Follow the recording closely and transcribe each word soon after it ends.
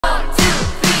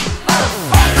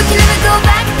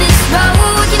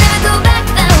road, you never go back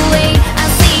that way. I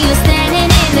see you standing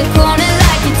in the corner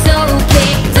like it's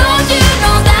okay. Don't you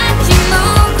know that you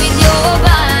move with your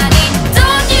body?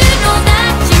 Don't you know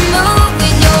that you move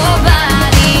with your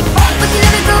body? But you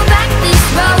never go back this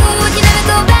road, you never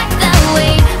go back that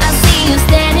way. I see you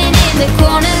standing in the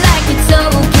corner like it's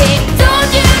okay.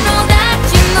 Don't you know that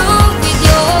you move with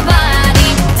your body?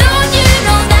 Don't you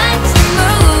know that you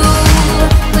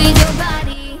move with your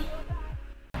body?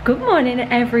 Good morning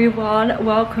everyone,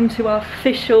 welcome to our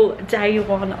official day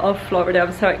one of Florida.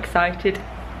 I'm so excited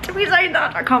to be saying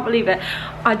that, I can't believe it.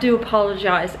 I do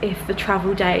apologise if the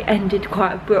travel day ended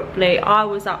quite abruptly. I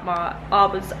was at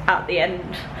the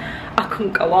end. I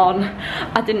couldn't go on.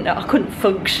 I didn't know, I couldn't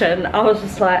function. I was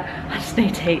just like, I just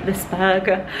need to eat this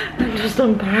burger and just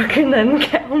unpack and then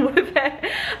get on with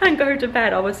it and go to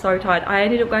bed. I was so tired. I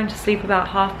ended up going to sleep about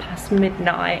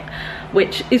midnight,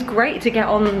 which is great to get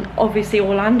on obviously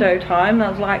Orlando time. I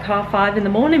was like 5:30 in the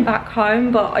morning back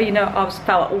home, but you know, I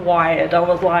felt wired. I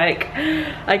was like,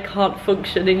 I can't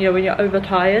function, and you know, when you're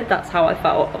overtired, that's how I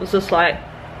felt. I was just like,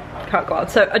 can't go on.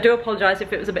 So I do apologise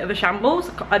if it was a bit of a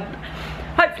shambles.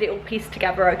 Hopefully it will piece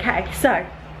together okay. So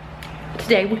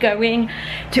today we're going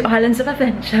to Islands of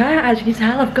Adventure. As you can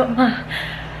tell, I've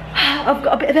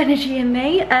got a bit of energy in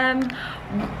me.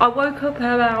 I woke up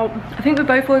about, I think we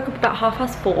both woke up about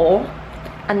 4:30,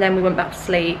 and then we went back to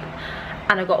sleep,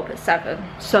 and I got up at 7.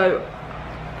 So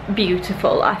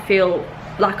beautiful. I feel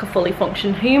like a fully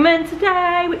functioned human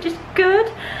today, which is good.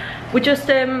 We're just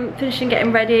finishing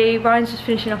getting ready. Ryan's just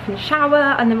finishing off in the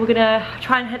shower, and then we're gonna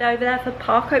try and head over there for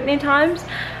park opening times,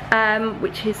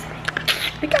 which is,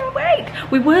 I can't wait.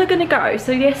 We were gonna go,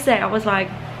 so yesterday I was like,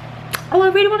 oh, I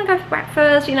really want to go for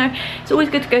breakfast. You know, it's always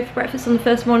good to go for breakfast on the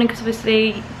first morning, because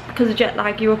obviously because of jet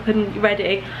lag you're up and you're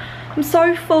ready. I'm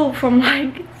so full from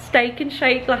like steak and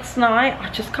shake last night, I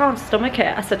just can't stomach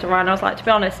it. I said to Ryan, I was like, to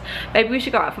be honest, maybe we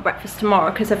should go out for breakfast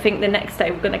tomorrow, because I think the next day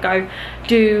we're gonna go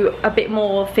do a bit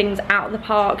more things out of the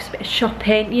parks, a bit of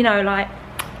shopping, you know, like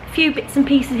a few bits and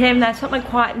pieces here and there, something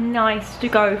quite nice to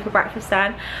go for breakfast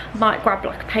then. Might grab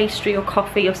like a pastry or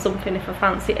coffee or something if I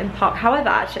fancy it in the park. However,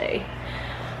 actually,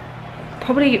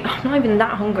 probably, I'm not even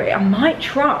that hungry. I might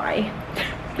try,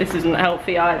 this isn't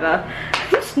healthy either.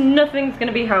 Just nothing's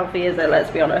gonna be healthy, is it?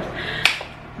 Let's be honest.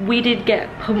 We did get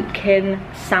pumpkin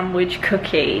sandwich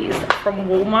cookies from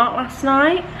Walmart last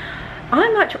night.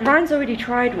 Ryan's already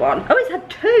tried one. Oh, he's had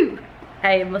 2.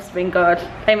 Hey, it must have been good.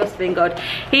 They must have been good.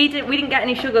 We didn't get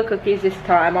any sugar cookies this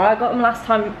time. I got them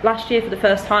last year for the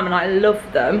first time, and I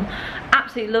loved them.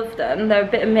 Absolutely loved them. They're a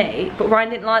bit of meat, but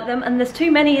Ryan didn't like them, and there's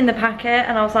too many in the packet,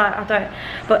 and I was like, I don't,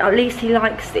 but at least he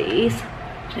likes these.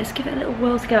 Let's give it a little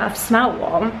whirl together. I've smelled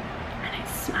one, and it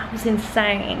smells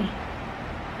insane.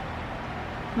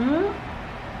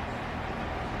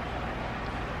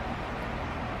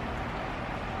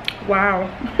 Wow.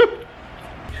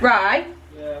 Right,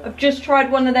 yeah. I've just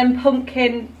tried one of them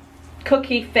pumpkin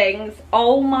cookie things.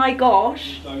 Oh my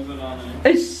gosh,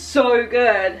 it's so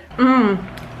good.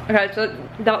 Okay, so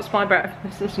that's my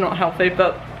breakfast. It's not healthy,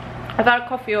 but I've had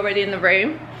coffee already in the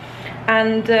room,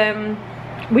 and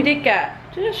we did get,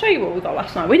 did I show you what we got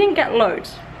last night? We didn't get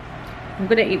loads. I'm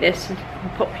gonna eat this and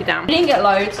pop you down. We didn't get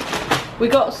loads. We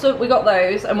got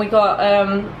those, and we got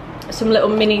some little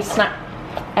mini snack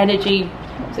energy,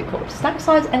 what's it called? Snack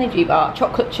size energy bar,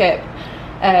 chocolate chip,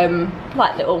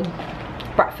 like little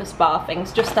breakfast bar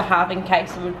things, just to have in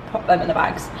case I would pop them in the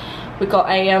bags. We got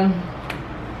a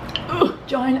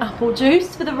giant apple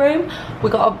juice for the room. We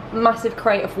got a massive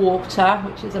crate of water,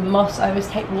 which is a must. I always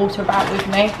take water about with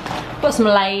me. Got some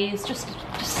Lay's, just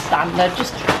standard,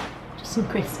 just some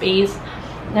Crispies,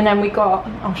 and then we got,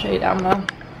 I'll show you down there.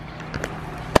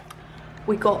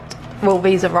 We got, well,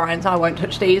 these are Ryan's, I won't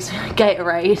touch these.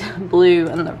 Gatorade, blue,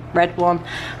 and the red one.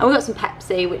 And we got some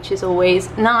Pepsi, which is always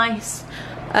nice.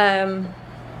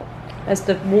 There's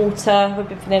the water, we've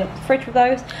been filling up the fridge with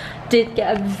those. Did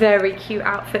get a very cute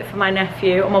outfit for my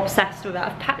nephew. I'm obsessed with it.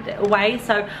 I've packed it away,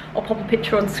 so I'll pop a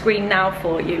picture on screen now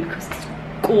for you, because it's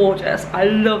gorgeous. I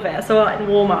love it. So I like in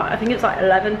Walmart, I think it's like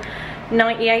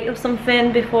 $11.98 or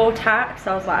something before tax.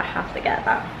 I was like, I have to get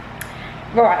that.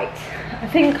 Right, I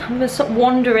think I'm gonna stop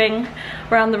wandering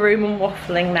around the room and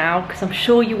waffling now, because I'm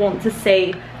sure you want to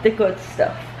see the good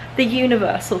stuff, the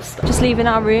universal stuff. Just leaving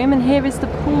our room, and here is the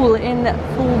pool in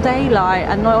full daylight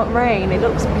and not rain. It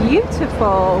looks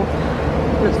beautiful.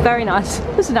 It looks very nice.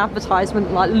 There's an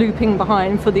advertisement like looping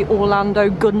behind for the Orlando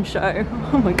gun show.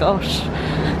 Oh my gosh,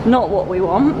 not what we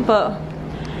want, but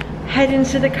heading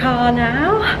to the car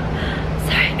now.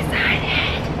 So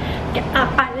excited. Get our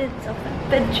Islands of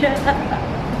Adventure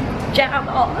jam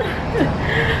on.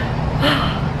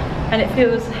 And it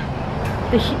feels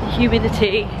the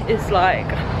humidity is like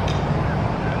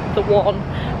the one.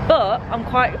 But I'm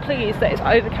quite pleased that it's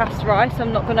overcast dry, so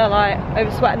I'm not gonna like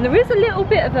oversweat. And there is a little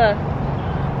bit of a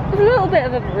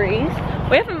breeze.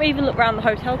 We haven't even looked around the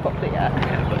hotel properly yet.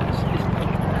 Yeah, but it's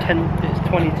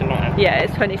 20 to 9. Yeah,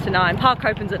 it's 20 to 9. Park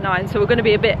opens at 9, so we're going to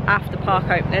be a bit after park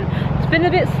opening. It's been a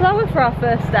bit slower for our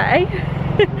first day.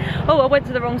 Oh, I went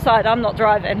to the wrong side. I'm not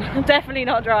driving. I'm definitely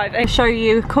not driving. I'll show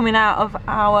you coming out of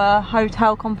our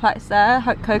hotel complex there.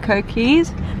 Cocoa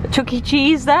Keys, Chuck E.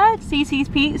 Cheese there, CC's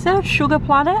Pizza, Sugar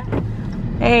Planet.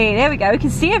 Hey, there we go. We can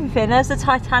see everything. There's the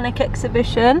Titanic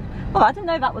exhibition. Oh, I didn't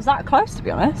know that was that close, to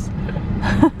be honest.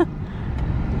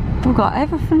 We've got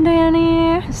everything down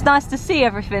here. It's nice to see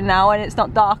everything now when it's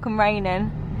not dark and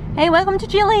raining. Hey, welcome to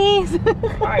Chili's.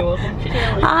 Hi, welcome to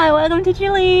Chili's. Hi, welcome to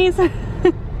Chili's.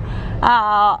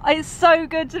 Ah, it's so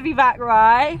good to be back,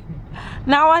 right?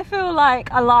 Now I feel like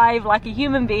alive, like a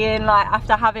human being, like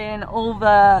after having all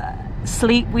the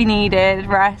sleep we needed,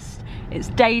 rest. It's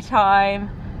daytime.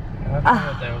 Yeah, I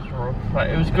think the day was rough. Like,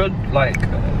 it was good, like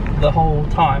the whole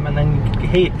time, and then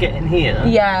getting here.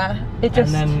 Yeah, it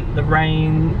just. And then the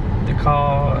rain, the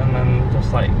car, and then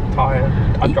just like tired.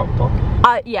 I dropped off.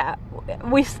 Yeah,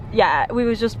 we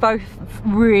were just both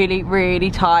really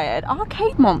tired.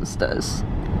 Arcade Monsters.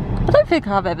 I don't think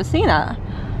I've ever seen it.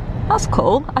 That's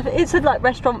cool. It said like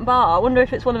restaurant bar. I wonder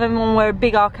if it's one of them one where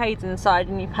big arcades inside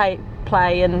and you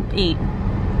play and eat.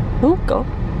 Oh god.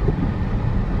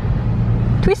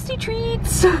 Twisty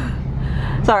treats.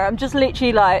 Sorry, I'm just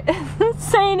literally like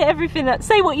saying everything.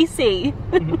 Say what you see.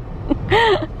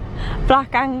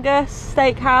 Black Angus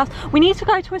Steakhouse. We need to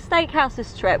go to a steakhouse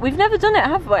this trip. We've never done it,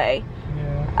 have we?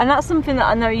 Yeah. And that's something that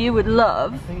I know you would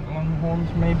love. I think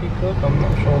Longhorns may be good. I'm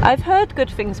not sure. I've heard good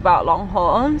things about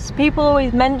Longhorns. People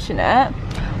always mention it.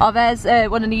 Oh, there's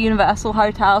one of the Universal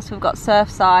hotels. We've got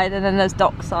Surfside, and then there's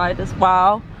Dockside as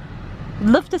well.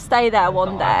 Love to stay there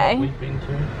one day. We've been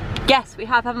to. Yes, we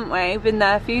have, haven't we? We've been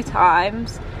there a few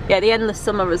times. Yeah, the Endless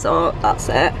Summer Resort, that's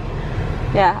it.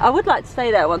 Yeah, I would like to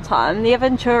stay there one time. The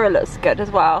Aventura looks good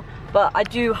as well. But I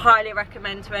do highly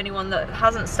recommend to anyone that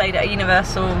hasn't stayed at a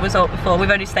Universal Resort before.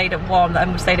 We've only stayed at one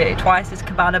and we've stayed at it twice, is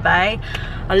Cabana Bay.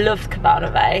 I love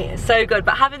Cabana Bay, it's so good.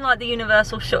 But having like the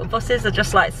Universal shuttle buses are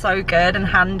just like so good and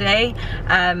handy.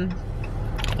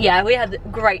 Yeah, we had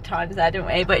great times there, didn't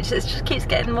we? But it just keeps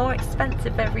getting more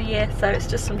expensive every year, so it's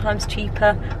just sometimes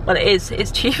cheaper. Well, it's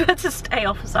cheaper to stay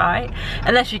off site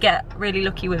unless you get really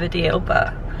lucky with a deal.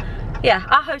 But yeah,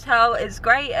 our hotel is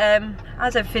great,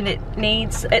 has everything it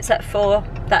needs except for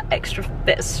that extra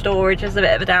bit of storage is a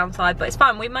bit of a downside, but it's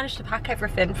fine. We managed to pack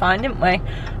everything fine, didn't we? I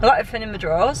got everything in my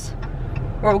drawers.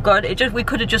 We're all good. We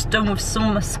could have just done with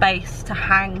some space to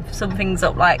hang some things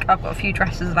up. Like I've got a few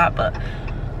dresses and that, but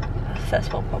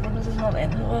first world problems is not the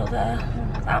end of the world there.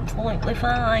 It's absolutely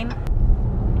fine.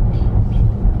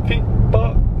 Feet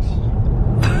bugs.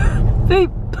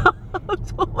 Feet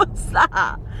bugs? What was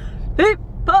that? Feet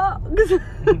bugs.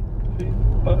 Feet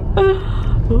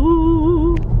bugs.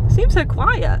 Ooh, seems so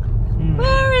quiet.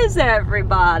 Where is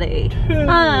everybody?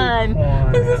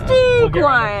 This is too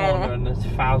quiet. And there's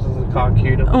thousands of cars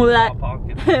queued up. Oh, like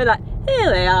here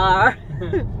they are.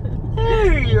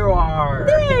 There you are.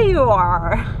 There you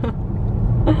are.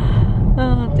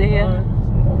 Oh dear.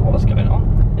 What's going on?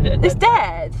 Is it It's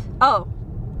dead. Oh.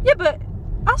 Yeah, but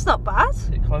that's not bad. Is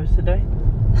it closed today?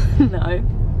 No.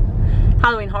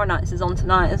 Halloween Horror Nights is on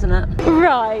tonight, isn't it?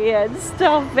 Ryan,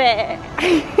 stop it.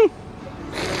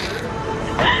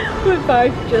 We're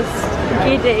both just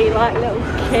giddy like little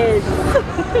kids.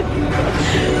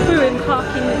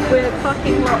 We're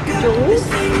parking lot jewels.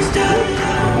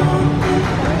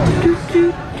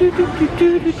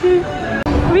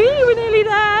 We're nearly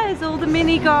there. There's all the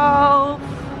mini golf.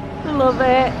 I love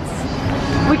it.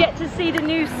 We get to see the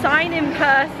new sign in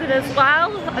person as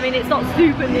well. I mean, it's not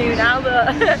super new now,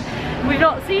 but we've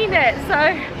not seen it.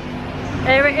 So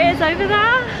there it is over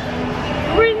there.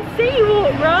 We're in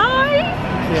Seawalk, right?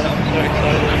 Yeah, I'm so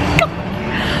excited.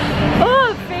 Oh,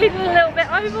 I'm feeling a little bit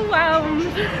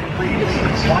overwhelmed.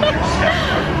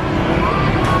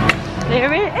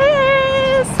 There it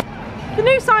is. The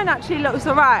new sign actually looks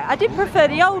alright. I did prefer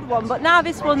the old one, but now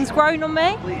this one's grown on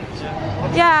me.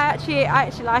 Yeah, I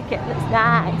actually like it. It looks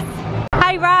nice.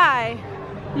 Hey, Rai.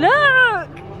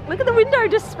 Look at the window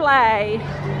display.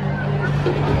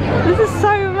 This is so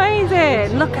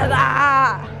amazing. Look at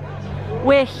that.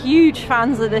 We're huge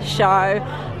fans of this show.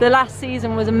 The last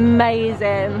season was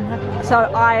amazing. So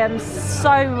I am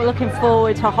so looking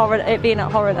forward to it being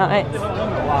at Horror Nights.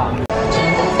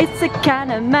 It's a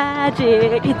kind of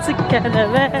magic. It's a kind of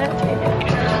magic.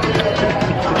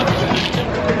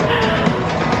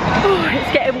 Oh,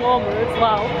 it's getting warmer, isn't it?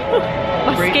 well.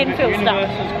 My skin feels damp.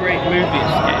 Universal's Great Movie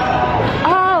Escape.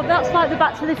 Oh, that's like the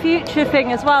Back to the Future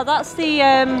thing as well. That's the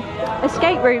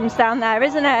escape rooms down there,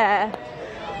 isn't it?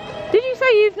 Did you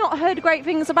say you've not heard great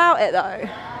things about it though?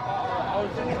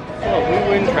 Well, we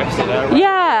were interested there. Right?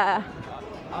 Yeah.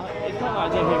 It's not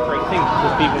like I didn't hear great things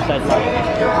because people said like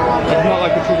it's not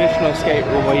like a traditional escape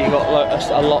room where you got like,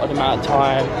 a allotted amount of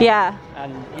time. Yeah.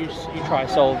 And you try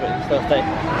to solve it and stuff.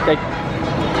 They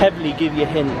heavily give you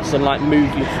hints and like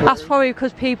move you through. That's probably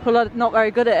because people are not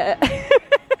very good at it.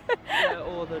 Yeah,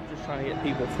 or they're just trying to get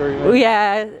people through.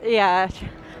 Yeah, yeah.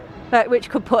 But which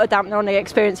could put a dampener on the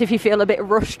experience if you feel a bit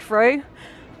rushed through.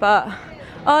 But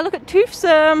oh, look at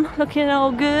Toothsome, looking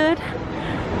all good.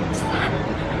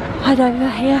 Head over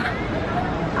here.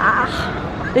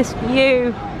 Ah, this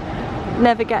view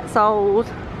never gets old.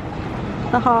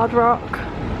 The Hard Rock.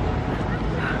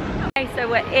 Okay, so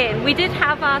we're in. We did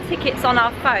have our tickets on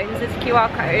our phones as QR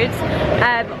codes,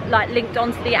 like linked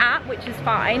onto the app, which is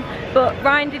fine. But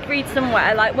Ryan did read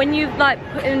somewhere, like when you like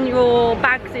put in your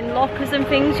bags in lockers and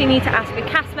things, you need to ask a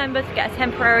cast member to get a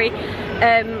temporary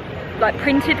like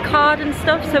printed card and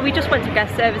stuff. So we just went to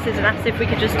guest services and asked if we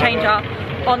could just change our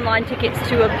online tickets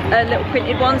to a little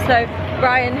printed one. So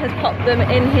Ryan has popped them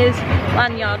in his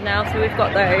lanyard now, so we've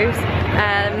got those.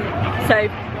 So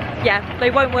yeah, they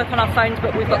won't work on our phones,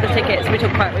 but we've got the tickets. We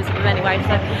took photos of them anyway,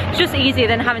 so it's just easier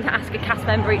than having to ask a cast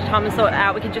member each time and sort it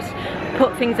out. We can just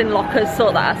put things in lockers,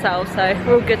 sort that ourselves, so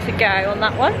we're all good to go on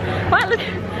that one. Right, look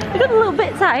at the little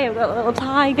bits out here. We've got a little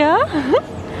tiger.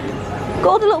 Got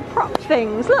all the little prop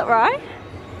things, look, right?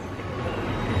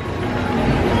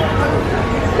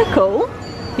 They're cool.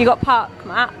 You got park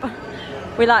map.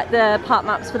 We like the park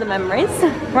maps for the memories.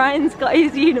 Ryan's got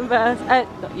his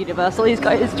not Universal, he's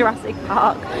got his Jurassic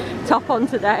Park top on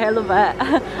today, I love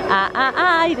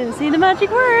it. You didn't see the magic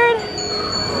word.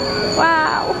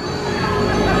 Wow.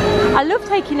 I love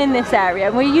taking in this area,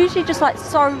 and we're usually just like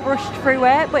so rushed through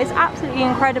it, but it's absolutely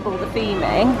incredible, the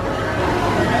theming.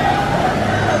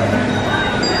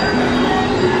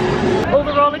 All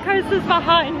the roller coasters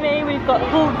behind me. We've got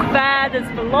Hulk there, there's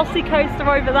velocicoaster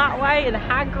over that way, and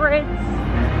Hagrid's.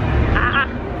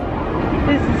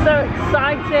 This is so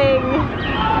exciting.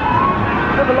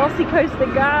 The velocicoaster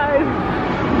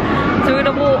go. So we're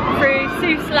gonna walk through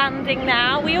Seuss Landing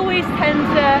now. We always tend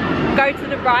to go to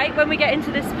the right when we get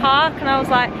into this park, and I was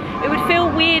like, it would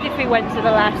feel weird if we went to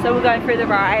the left, so we're going through the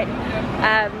right.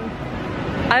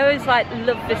 I always like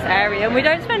love this area, and we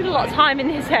don't spend a lot of time in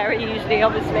this area usually,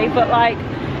 obviously, but like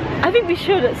I think we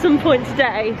should at some point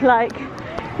today, like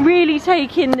really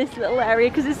take in this little area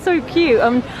because it's so cute.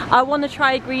 I want to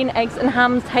try green eggs and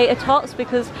ham tater tots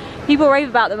because people rave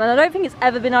about them, and I don't think it's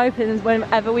ever been opened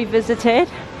whenever we visited.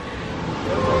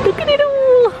 Look at it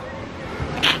all.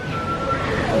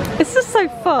 It's just so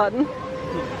fun.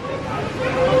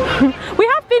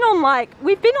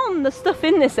 We've been on the stuff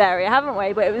in this area, haven't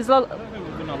we? But it was like,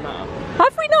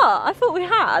 have we not? I thought we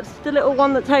had the little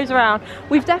one that toes around.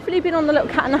 We've definitely been on the little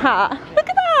Cat in the Hat. Look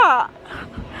at that.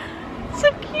 So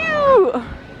cute.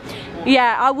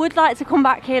 Yeah, I would like to come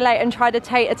back here later and try the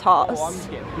tater tots. Oh, I'm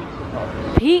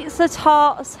getting pizza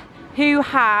tots, Who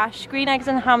hash, green eggs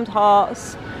and ham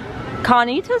tots,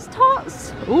 carnitas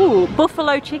tots, ooh,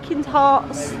 buffalo chicken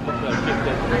tots.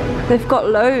 They've got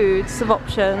loads of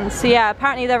options. So yeah,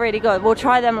 apparently they're really good. We'll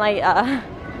try them later.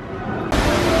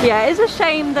 Yeah, it's a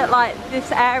shame that like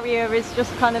this area is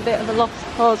just kind of a bit of a lost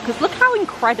cause, because look how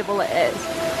incredible it is.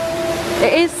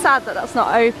 It is sad that that's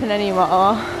not open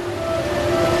anymore.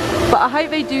 But I hope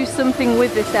they do something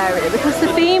with this area because the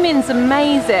theming's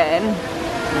amazing.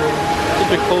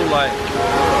 Such a cool like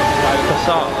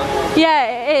facade.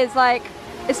 Yeah, it is. Like,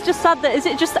 it's just sad that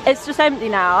it's just empty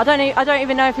now. I don't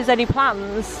even know if there's any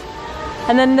plans.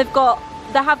 And then they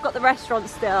have got the restaurant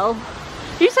still.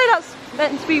 You say that's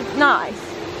meant to be nice?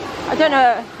 I don't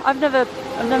know. I've never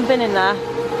been in there.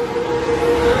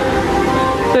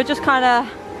 So we're just kind of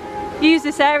use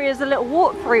this area as a little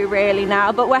walkthrough really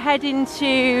now, but we're heading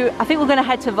to, I think we're going to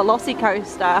head to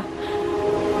Velocicoaster.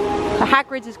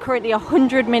 Hagrid's is currently a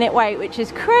 100-minute wait, which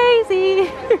is crazy.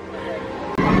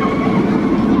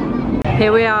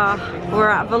 Here we are, we're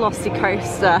at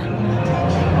Velocicoaster.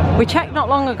 We checked not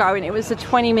long ago and it was a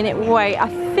 20-minute wait. I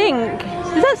think,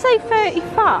 does that say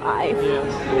 35?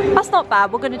 Yeah. That's not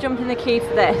bad. We're going to jump in the queue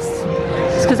for this.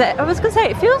 It's because I was going to say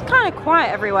it feels kind of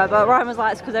quiet everywhere, but Ryan was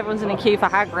like, it's because everyone's in a queue for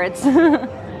Hagrid's.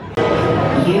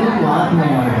 You want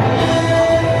more.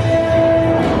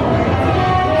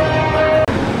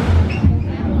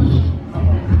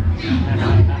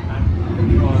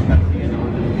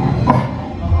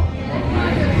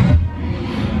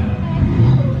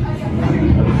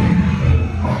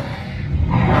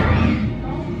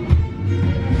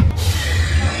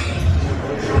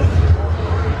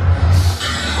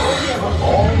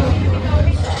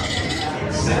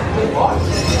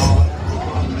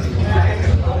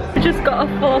 just got a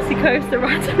velocicoaster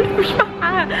right under the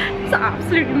hair. It's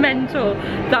absolutely mental.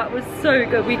 That was so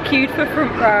good. We queued for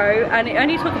front row and it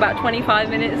only took about 25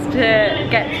 minutes to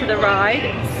get to the ride.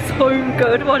 It's so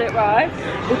good, wasn't it, right?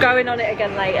 We're going on it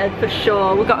again later for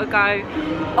sure. We've got to go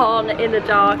on in the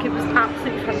dark. It was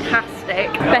absolutely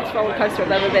fantastic. Best roller coaster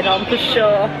I've ever been on for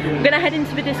sure. We're gonna head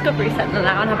into the Discovery Centre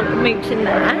now and have a little mooch in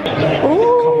there.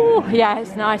 Ooh, yeah,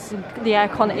 it's nice. The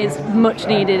aircon is much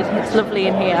needed. It's lovely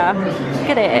in here. Look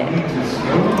at it.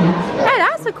 Hey,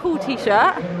 that's a cool t-shirt.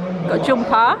 Got a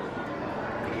jumper.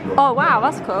 Oh wow,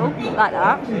 that's cool. Like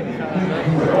that.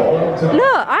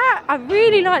 Look, I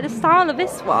really like the style of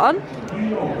this one.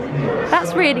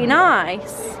 That's really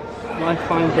nice. I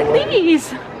find Look at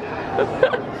these.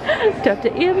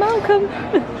 Dr. Ian Malcolm.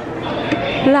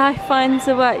 Life finds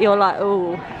a way. You're like,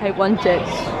 oh, I want it.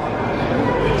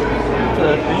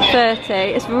 30.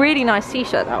 It's a really nice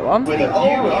t-shirt, that one. Oh, there you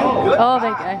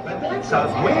go.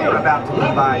 Because we're about to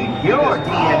combine your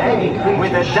DNA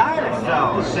with a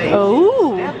dinosaur.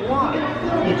 Oh. Step 1.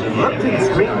 Look to the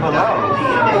screen below.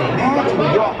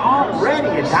 Imagine you're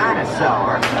already a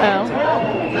dinosaur. Oh.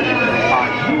 Are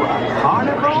you a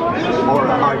carnivore? Or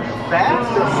are you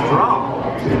fast or strong?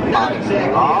 Are you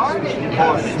large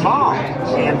or small?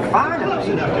 And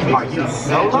finally, are you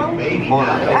solo or a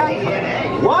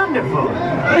pack? Wonderful!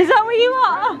 Is that what you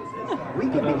are? We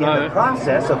can begin the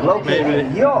process of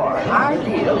locating your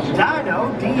ideal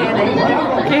dino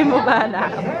DNA. Game over now.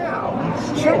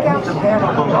 Now, check out the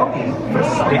panel below you for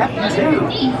step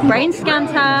 2. Brain scan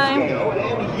time.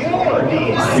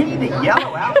 See the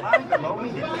yellow outline below me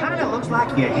that kind of looks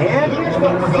like your head?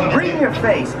 Bring your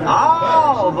face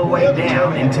all the way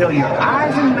down until your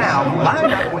eyes and mouth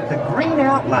line up with the green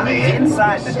outlines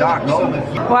inside the dark oval.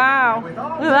 Wow, look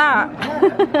at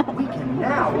that. We can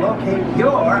now locate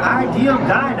your ideal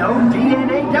dino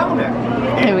DNA donor.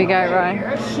 Here we go, right.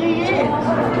 Here she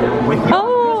is. With your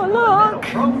Oh, look.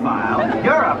 profile,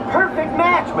 you're a perfect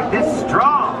match with this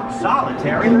strong,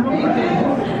 solitary little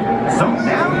bird. So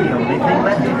now the only thing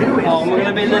left to do is... Oh, we're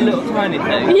gonna be the little tiny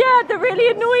thing. Yeah, the really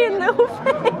annoying little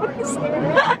things.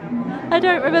 I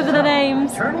don't remember the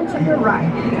names. Turn to your right.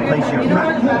 Place your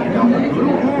right hand on the blue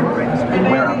handrest,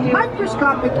 where a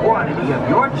microscopic quantity of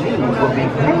your genes will be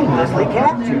painlessly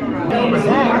captured.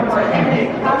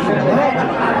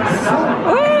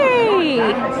 Whee!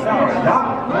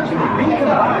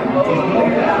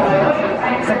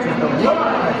 Such as the look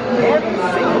of every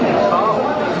single bone.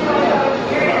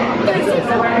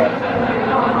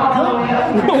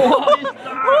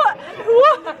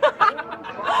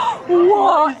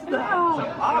 What?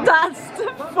 That's the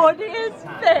funniest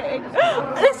thing.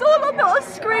 It's all on little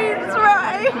screens,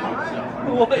 right?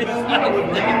 What is that?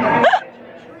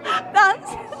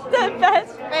 That's the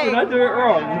best Did thing. I do it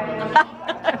wrong?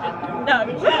 No.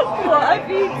 What have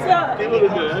you done?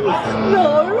 No.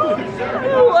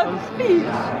 What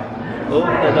speech? Oh,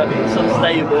 it's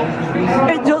unstable.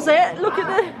 It does it. Look at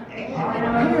the...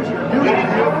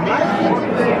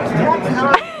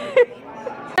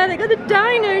 Yeah, they got the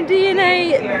Dino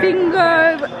DNA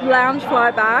Bingo Lounge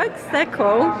Fly bags. They're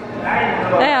cool.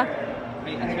 There.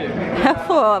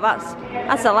 Oh,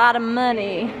 that's a lot of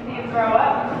money.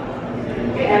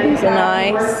 These are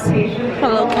nice.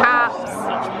 Got little caps.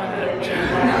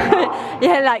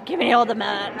 Yeah, like give me all the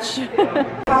merch.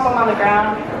 Pop them on the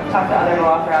ground, talk to other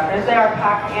velociraptors. They are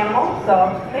pack animals, so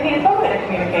they need some way to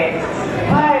communicate.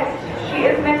 But she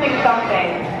is missing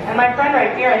something. And my friend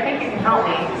right here, I think you can help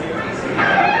me.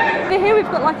 Over here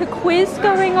we've got like a quiz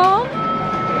going on.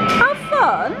 How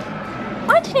fun!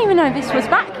 I didn't even know this was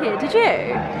back here, did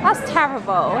you? That's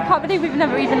terrible. I can't believe we've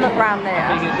never even looked around I there.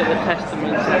 think it's a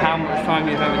testament to how much time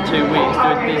you've had in 2 weeks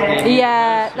doing Disney.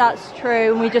 Yeah, that's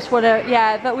true. And we just want to,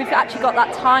 yeah, but we've actually got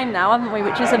that time now, haven't we?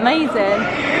 Which is amazing.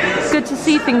 It's good to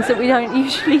see things that we don't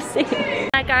usually see.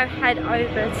 I go head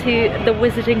over to the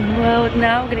Wizarding World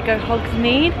now. We're going to go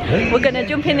Hogsmeade. We're going to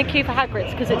jump in the queue for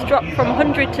Hagrid's because it's dropped from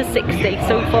 100 to 60.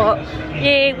 So we thought,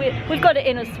 yeah, we've got it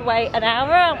in us to wait an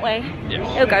hour, haven't we? Yes.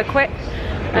 It'll go quick.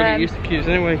 We'll get used to queues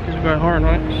anyway because we're going horror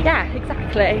nights. Yeah,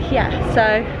 exactly. Yeah,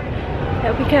 so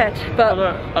it'll be good. But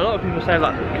A lot of people say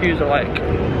like the queues are like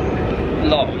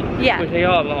long. Yeah. Which they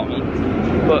are long.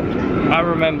 But I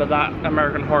remember that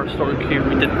American Horror Story queue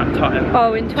we didn't have time.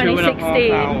 oh, in 2016,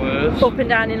 2.5 hours. up and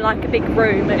down in like a big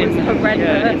room. It was horrendous.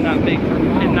 Yeah, in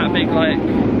that big like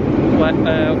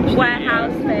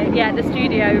warehouse thing. Yeah, the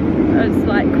studio was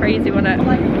like crazy, wasn't it?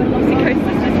 Like the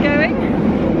velocicoaster's just going.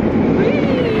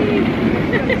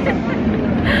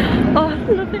 Oh, I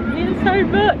love it here so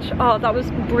much. Oh, that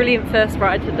was brilliant first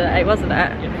ride today, wasn't it?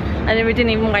 Yeah. And then we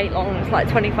didn't even wait long, it was like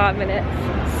 25 minutes.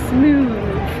 Smooth. I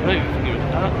don't even think it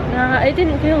was that. No, it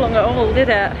didn't feel long at all, did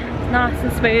it? It's nice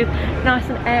and smooth, nice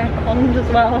and air-conned as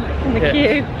well in the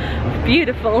queue.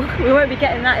 Beautiful. We won't be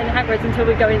getting that in Hagrid's until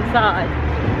we go inside.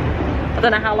 I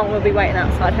don't know how long we'll be waiting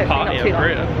outside, hopefully not too long.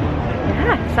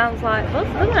 Yeah, sounds like us,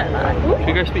 doesn't it? Like, should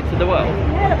we go speak to the well?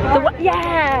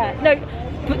 Yeah! No,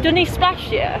 but doesn't he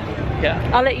splash you? Yeah.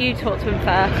 I'll let you talk to him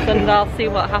first and I'll see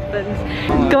what happens.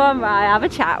 Go on, Ryan, have a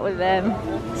chat with him.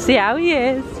 See how he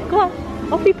is. Go on,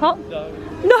 off you pop.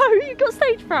 No, you've got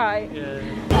stage fright. Yeah.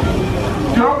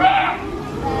 You're back!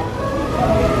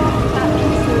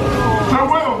 So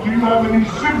well, do you have any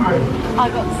siblings? I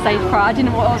got stage fright, I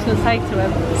didn't know what I was going to say to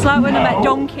him. It's like when I met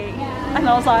Donkey and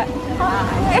I was like,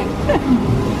 hi.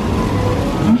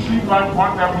 You seem like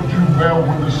one that would do well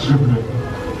with a sibling.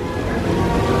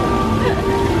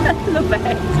 Love it. You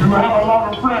have a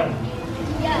lot of friends.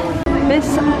 This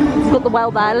got the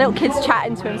well there, little kids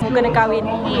chatting to him, so we're going to go in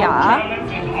here.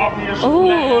 Oh,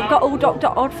 we've got all Dr.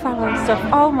 Oddfellow and stuff.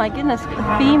 Oh my goodness, the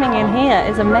theming in here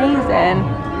is amazing.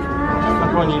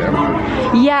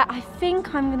 Yeah, I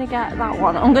think I'm going to get that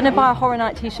one. I'm going to buy a Horror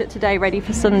Night t-shirt today, ready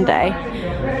for Sunday.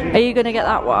 Are you going to get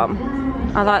that one?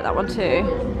 I like that one too.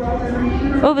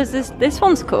 Oh, there's this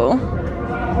one's cool.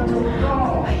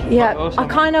 Yeah, I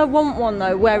kind of want one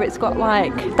though where it's got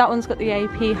like, that one's got the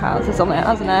AP houses on it,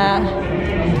 hasn't it?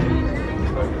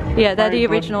 Yeah, they're the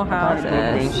original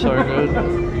houses. So good.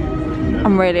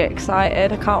 I'm really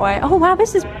excited, I can't wait. Oh wow,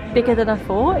 this is bigger than I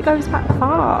thought. It goes back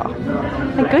far.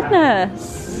 My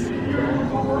goodness.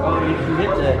 Oh, you can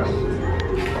get this.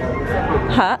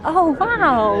 Huh? Oh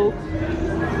wow.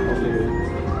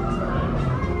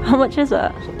 How much is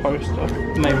it? It's a poster.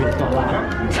 Maybe it's not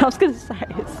that. I was going to say,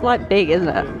 it's like big, isn't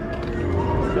it?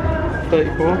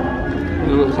 34. It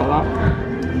looks like that.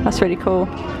 That's really cool.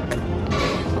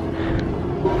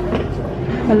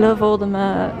 I love all the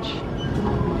merch.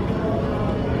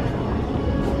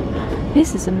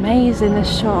 This is amazing,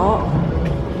 this shop.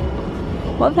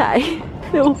 What are they?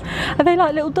 Are they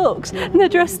like little ducks? And they're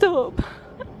dressed up.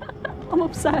 I'm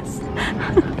obsessed.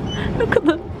 Look at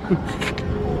them.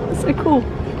 That's so cool.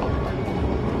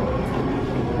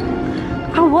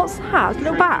 Oh, what's that?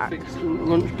 Little bag?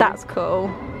 That's cool.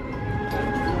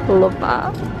 Love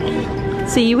that.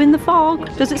 See you in the fog.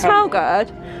 Does it smell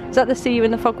good? Is that the See You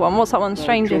in the Fog one? What's that one?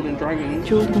 Stranger? Jeweled and Dragons.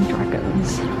 Jeweled and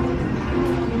Dragons.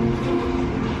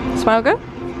 Smell good?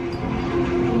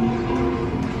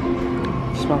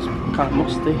 It smells kind of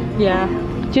musty. Yeah.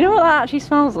 Do you know what that actually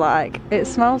smells like? It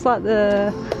smells like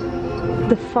the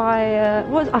fire.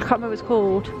 I can't remember what it's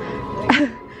called.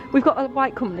 We've got a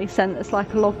white company scent that's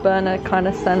like a log burner kind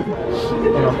of scent.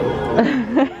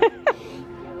 Yeah.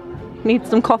 Need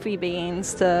some coffee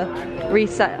beans to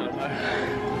reset.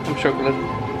 I'm struggling.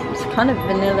 It's kind of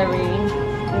vanilla-y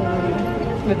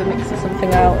with a mix of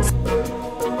something else.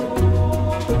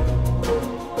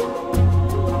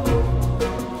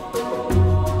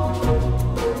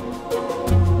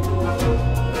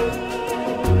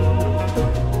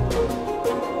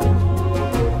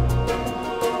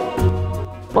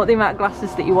 What the amount of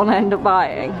glasses that you want to end up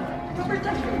buying.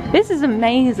 This is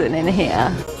amazing in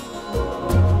here.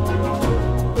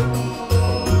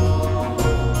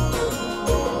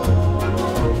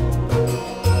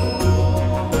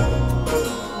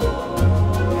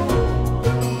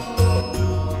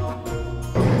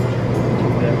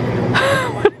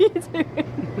 What are you doing?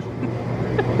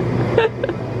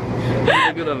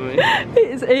 Look good at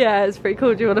me. Yeah, it's pretty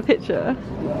cool. Do you want a picture?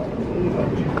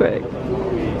 Great.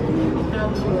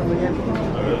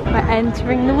 We're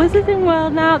entering the Wizarding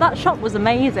World now. That shop was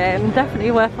amazing.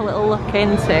 Definitely worth a little look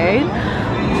into.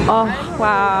 Oh,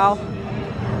 wow.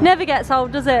 Never gets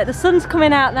old, does it? The sun's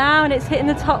coming out now and it's hitting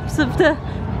the tops of the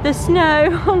snow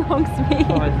amongst me.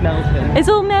 Oh, it's melting. It's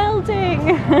all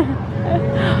melting.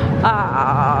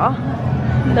 Ah,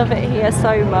 love it here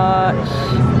so much.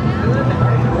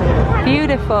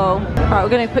 Beautiful. Right, we're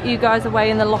going to put you guys away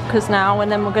in the lockers now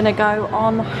and then we're going to go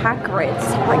on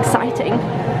Hagrid's. How exciting.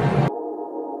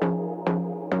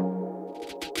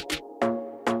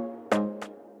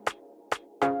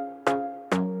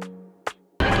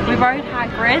 We rode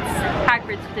Hagrid's.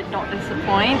 Hagrid's did not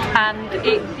disappoint, and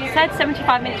it said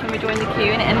 75 minutes when we joined the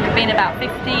queue, and it ended up being about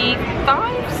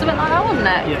 55, something like that, wasn't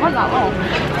it? Yeah. It wasn't that long.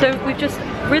 So we've just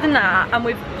ridden that, and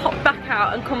we've popped back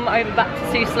out and come over back to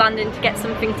Seuss Landing to get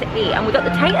something to eat, and we got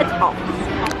the tater tots.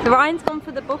 So Ryan's gone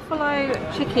for the buffalo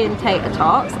chicken tater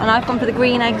tots, and I've gone for the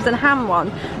green eggs and ham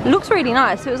one. It looks really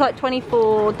nice. It was like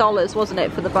 $24, wasn't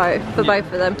it, for both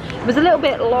of them. It was a little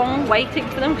bit long waiting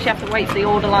for them because you have to wait for the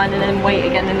order line and then wait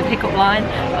again in the pickup line,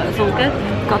 but it was all good.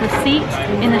 Got a seat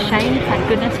in the shade, thank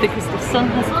goodness, because the sun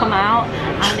has come out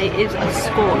and it is a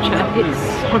scorcher. It's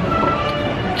so hot.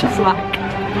 just like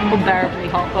unbearably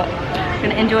hot, but I'm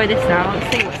gonna enjoy this now. Let's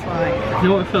see what it's like. You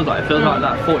know what it feels like? It feels like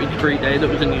that 40-degree day that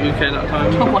was in the UK at that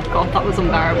time. Oh my god, that was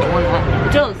unbearable, wasn't it?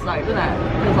 It does though, doesn't it?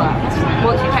 It feels like,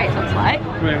 what's your face looks like?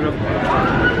 Very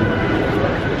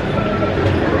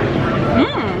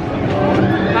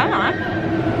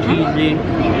cheesy,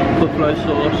 buffalo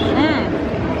sauce.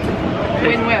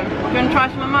 Win-win. Do you want to try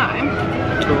some of mine?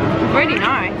 Sure. Really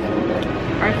nice.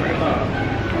 Go for it.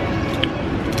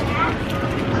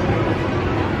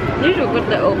 These are a good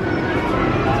little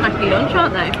snacky lunch,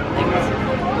 aren't they? Thanks.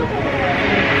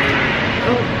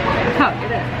 Oh, I can't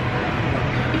get it.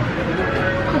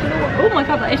 Oh my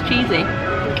god, that is cheesy.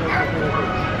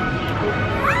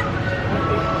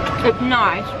 It's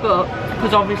nice, but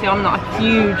because obviously I'm not a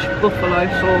huge buffalo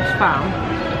sauce fan,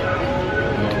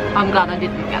 I'm glad I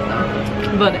didn't get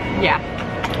them. But yeah,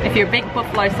 if you're a big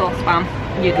buffalo sauce fan,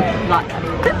 you'd like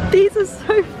them. These are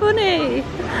so funny.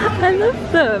 I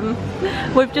love them.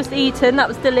 We've just eaten, that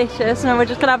was delicious, and we're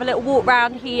just gonna have a little walk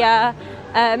around here,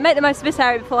 make the most of this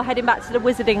area before heading back to the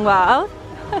Wizarding World.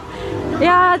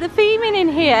 Yeah, the theming in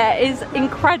here is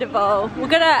incredible.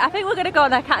 I think we're gonna go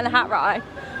on a Cat in the Hat ride.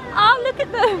 Oh, look at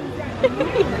them.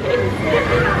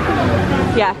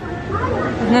 Yeah.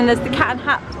 And then there's the Cat and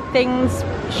Hat things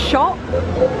shop.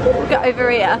 Get over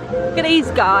here. Look at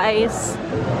these guys.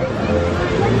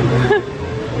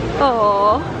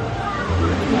 Oh.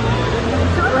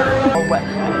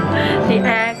 The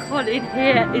aircon in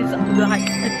here is like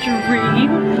a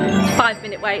dream. It's a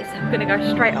 5-minute wait, so I'm gonna go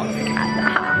straight on to the Cat in the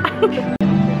Hat.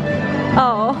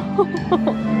 Oh.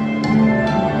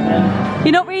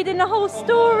 You're not reading the whole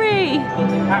story.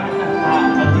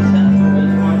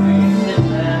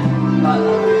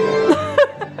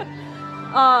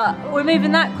 Oh, we're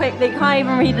moving that quickly, can't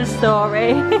even read the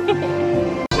story.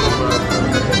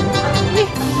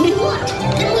 We looked,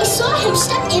 and we saw him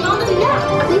step in on the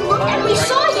map. We looked, and we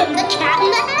saw him, the Cat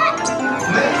in the Hat.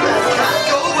 Make that cat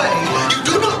go away. You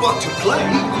do not want to play.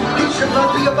 You should not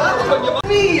be about when you...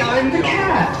 Me, I'm the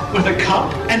cat, with a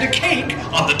cup and a cake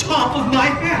on the top of my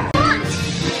hat.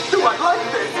 Do I like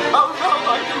this? Oh no,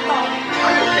 I do not.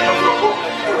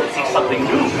 Let's see something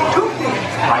new. 2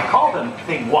 things. I call them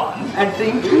thing 1 and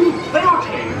thing 2. They are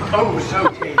tame. Oh, so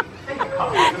tame.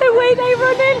 The way they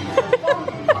run in.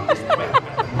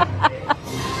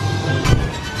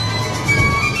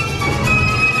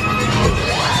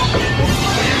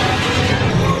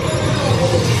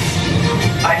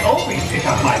 I always pick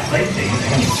up my playthings,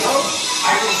 and so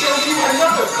I will show you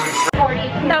another good.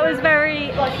 That was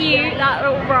very cute, that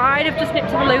little ride. I've just nipped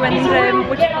to the loo and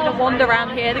we're just going to wander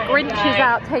around here. The Grinch is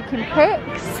out taking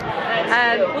pics.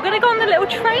 We're going to go on the little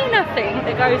trainer thing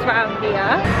that goes around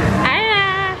here.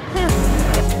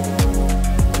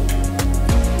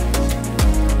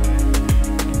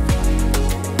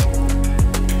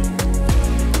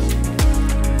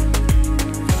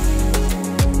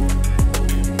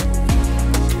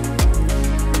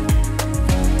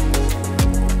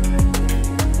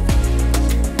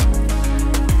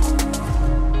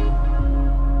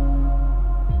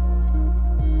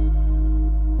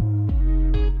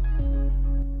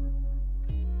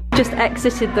 Just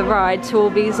exited the ride to all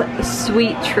these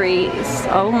sweet treats.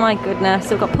 Oh my goodness,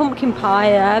 they've got pumpkin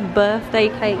pie there, birthday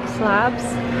cake slabs.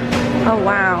 Oh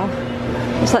wow.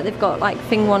 Looks like they've got like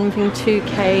thing 1, thing 2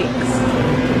 cakes.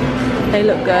 They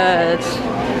look good.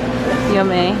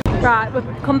 Yummy. Right,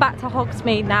 we've come back to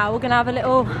Hogsmeade now. We're gonna have a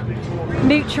little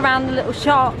mooch around the little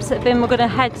shops, and then we're gonna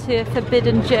head to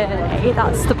Forbidden Journey.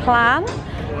 That's the plan.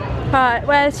 Right,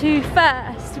 where to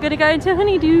first? We're gonna go into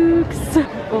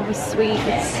Honeydukes. All the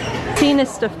sweets. Seen this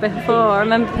stuff before. I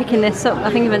remember picking this up. I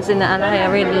think it was in LA. I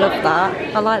really love that.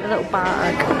 I like the little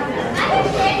bag.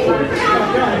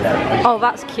 Oh,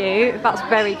 that's cute. That's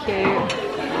very cute.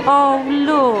 Oh,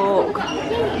 look.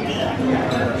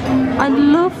 I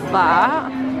love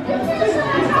that.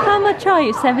 How much are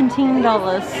you? $17.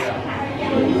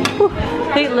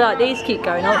 I think like these keep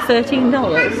going up. $13.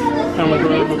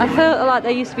 I felt like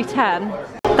they used to be 10.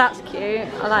 That's cute.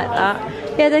 I like that.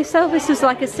 Yeah, they sell this as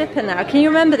like a sipper now. Can you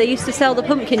remember they used to sell the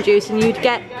pumpkin juice and you'd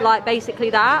get like basically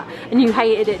that, and you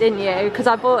hated it, didn't you? Because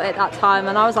I bought it that time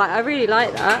and I was like, I really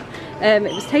like that. It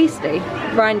was tasty.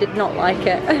 Ryan did not like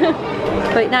it.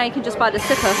 But now you can just buy the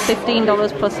sipper,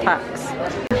 $15 plus tax.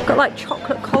 Got like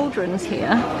chocolate cauldrons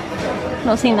here.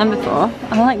 Not seen them before.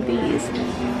 I like these.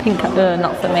 Pink,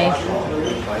 not for me.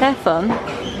 They're fun.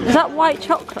 Is that white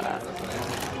chocolate?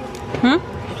 Hmm?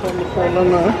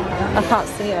 I can't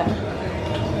see it.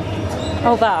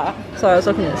 Oh, that. Sorry, I was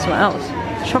looking at something else.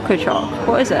 Choco Choc.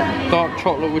 What is it? Dark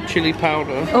chocolate with chili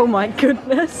powder. Oh my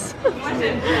goodness.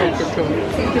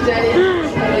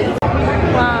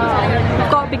 Wow.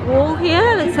 I've got a big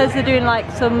It says they're doing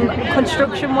like some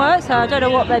construction work, so I don't know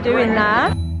what they're doing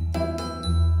there.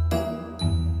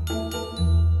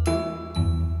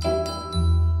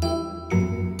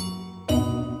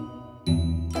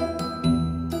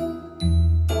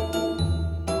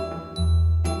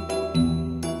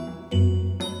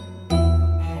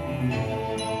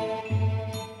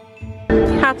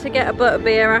 Had to get a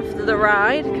butterbeer after the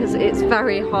ride because it's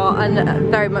very hot and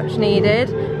very much needed.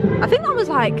 I think that was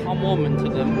like... I'm warm into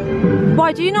them.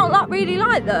 Why, do you not really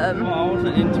like them? Well, I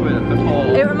wasn't into it at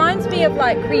all. It reminds me of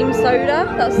like cream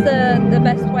soda. That's the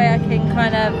best way I can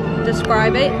kind of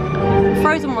describe it.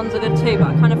 Frozen ones are good too, but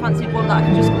I kind of fancied one that I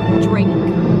could just drink.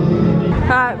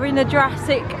 Right, we're in the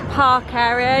Jurassic Park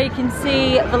area. You can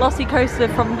see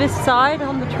velocicoaster from this side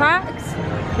on the tracks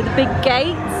with the big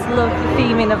gates. Love the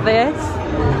theming of this.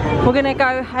 We're gonna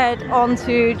go head on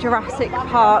to Jurassic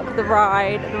Park, the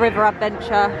ride, the river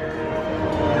adventure,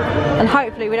 and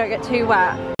hopefully we don't get too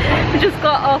wet. We just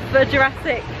got off the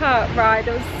Jurassic Park ride.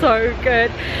 It was so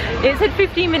good. It said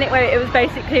 15-minute wait. It was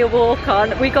basically a walk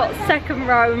on. We got second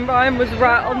row and Ryan was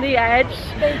right on the edge.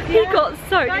 He got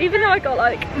soaked, even though I got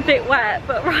like a bit wet,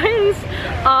 but Ryan's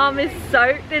arm is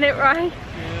soaked in it, right?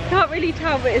 Can't really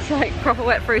tell, but it's like proper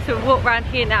wet through. So we'll walk around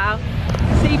here now,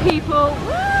 see people.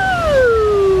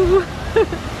 Woo!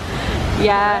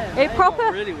 Yeah, it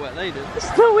proper. Really wet, they did.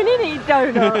 Still winning it,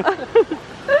 donut.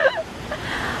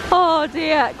 Oh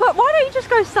dear. Why don't you just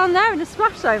go stand there in the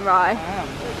splash zone, right? I am.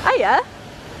 Oh yeah?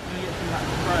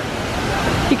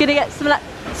 You're gonna get some like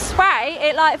spray?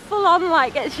 It like full on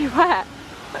like gets you wet.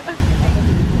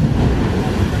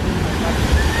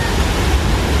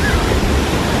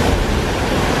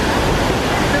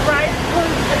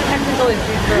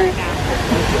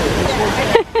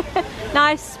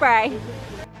 Nice spray.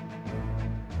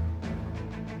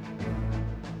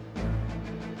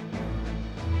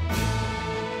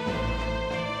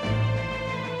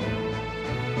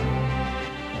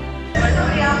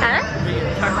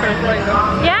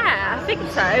 Yeah, I think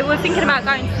so. We're thinking about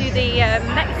going to the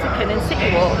Mexican and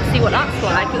City Walk, see what that's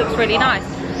like. It looks really nice.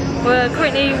 We're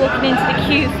currently walking into the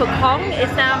queue for Kong.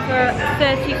 It's now for a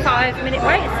 35-minute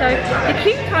wait, so the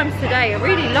queue times today are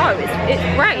really low. It's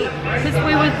great because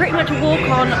we were pretty much a walk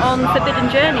on Forbidden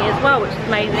Journey as well, which is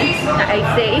amazing. The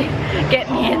AC, get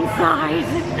me inside.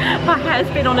 My hair's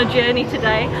been on a journey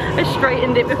today. I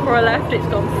straightened it before I left. It's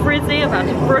gone frizzy. I've had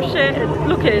to brush it. And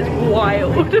look at it, it's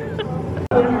wild.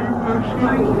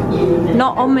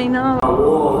 Not on me now.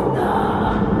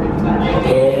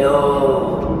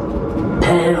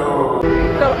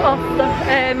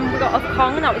 We got off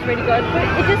Kong and that was really good, but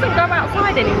it doesn't go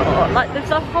outside anymore. Like there's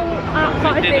a whole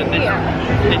outside bit here.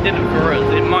 It didn't for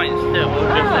us. It might still.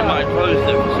 Just they might have closed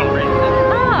it for some reason.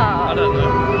 I don't know.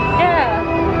 Yeah.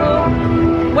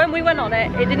 Well, when we went on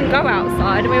it, it didn't go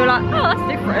outside, and we were like, oh, that's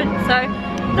different. So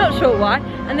not sure why.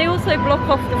 And they also block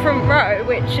off the front row,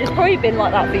 which has probably been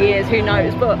like that for years. Who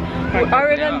knows? But I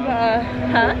remember,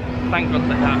 Thank God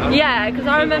they have. Yeah, because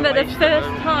I remember the first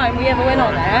time we ever went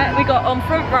on it, we got on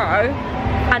front row,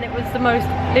 and it was the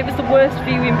worst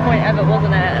viewing point ever,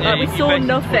 wasn't it? Like we saw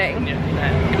nothing.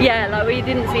 Yeah, like we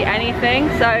didn't see anything.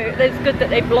 So it's good that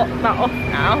they blocked that off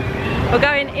now. We're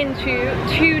going into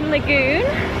Toon Lagoon.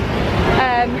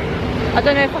 I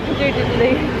don't know if I can do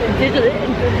Diddley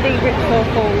Ritual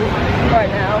Falls right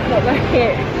now. Not very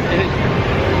cute.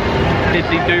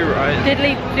 Diddly do, right?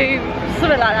 Diddly do,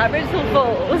 something like that. Ritual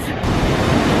Falls.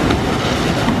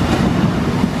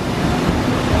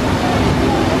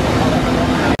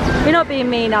 You're not being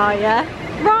mean, are you?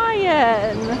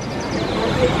 Ryan!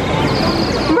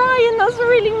 Ryan, that's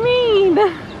really mean!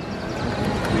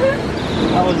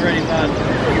 That was really bad.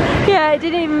 Yeah, it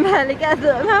didn't even barely get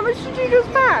them. How much did you just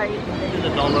pay?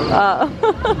 $1. Oh.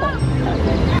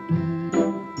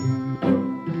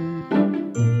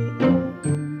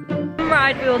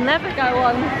 Ride we'll never go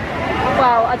on.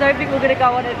 Well, I don't think we're going to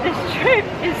go on it this trip.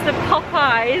 Is the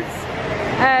Popeyes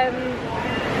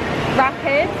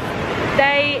Rapids.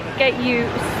 They get you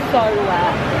so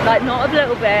wet, like not a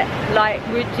little bit, like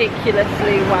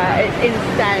ridiculously wet. It's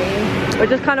insane. We're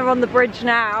just kind of on the bridge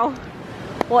now,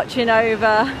 watching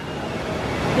over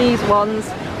these ones.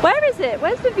 Where is it?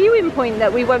 Where's the viewing point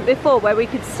that we went before where we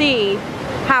could see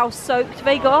how soaked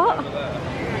they got?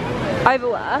 Over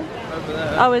where? Over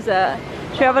there. Oh, is it?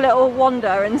 Should we have a little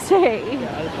wander and see?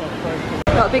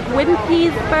 Got a big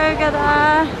Wimpy's burger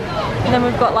there, and then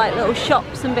we've got like little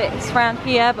shops and bits around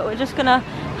here, but we're just gonna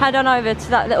head on over to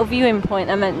that little viewing point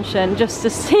I mentioned just to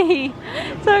see,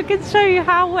 so I can show you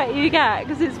how wet you get,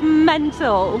 because it's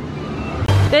mental.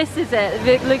 This is it,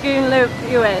 the Lagoon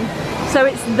Lagoon. So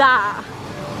it's that,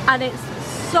 and it's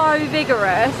so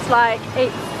vigorous, like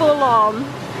it's full on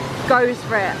goes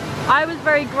for it. I was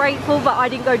very grateful that I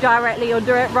didn't go directly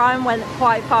under it. Ryan went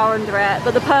quite far under it,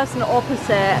 but the person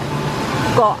opposite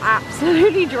got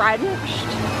absolutely drenched.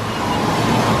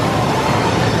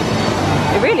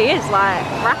 It really is like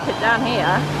rapid down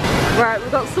here. Right, we've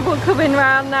got someone coming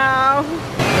round now.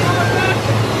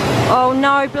 Oh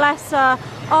no, bless her.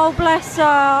 Oh bless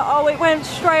her. Oh, it went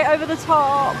straight over the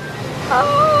top.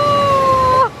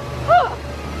 Oh,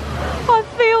 I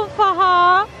feel for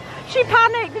her. She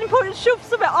panicked and shoved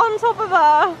something on top of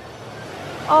her.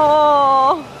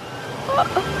 Oh.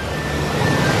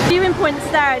 Viewing point's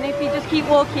there, and if you just keep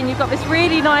walking, you've got this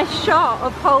really nice shot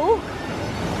of Hulk.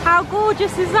 How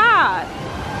gorgeous is that?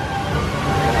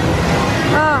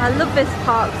 Oh, I love this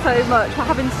park so much. We're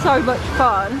having so much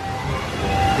fun.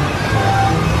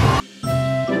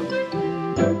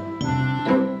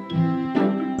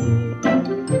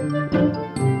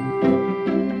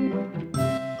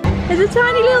 There's a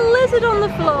tiny little lizard on the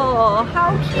floor.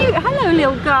 How cute. Hello,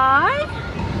 little guy.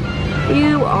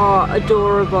 You are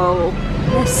adorable.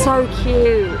 They're so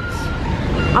cute.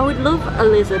 I would love a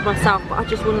lizard myself, but I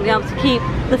just wouldn't be able to keep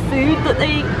the food that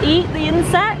they eat, the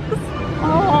insects.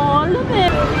 Oh, I love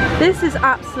it. This is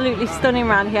absolutely stunning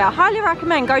around here. I highly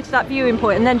recommend going to that viewing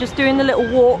point and then just doing the little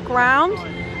walk round.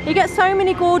 You get so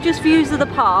many gorgeous views of the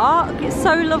park. It's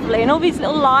so lovely, and all these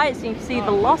little lights. You can see the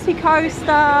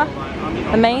velocicoaster.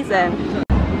 Amazing.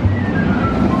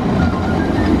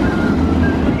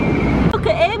 Look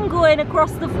at him going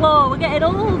across the floor. We're getting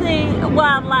all the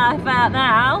wildlife out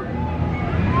now.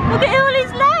 Look at all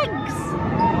his legs.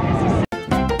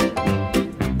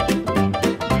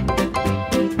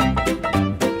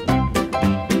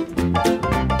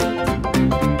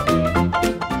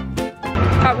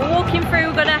 Right, we're walking through.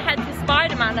 We're gonna head to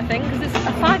Spider-Man, I think, because it's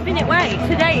a 5-minute wait.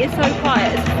 Today is so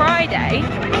quiet. It's Friday.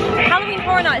 Halloween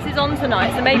Horror Nights is on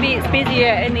tonight, so maybe it's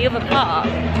busier in the other park.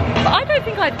 But I don't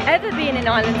think I've ever been in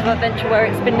Islands of Adventure where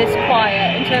it's been this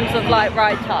quiet in terms of like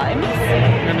ride times.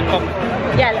 In the comic.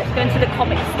 Yeah, let's go into the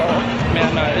comic store.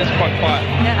 Yeah, no, it is quite quiet.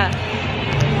 Yeah.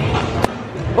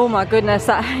 Oh my goodness,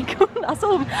 that's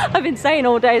all I've been saying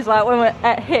all day is like when we're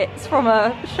at hits from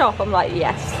a shop, I'm like,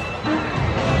 yes.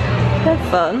 They're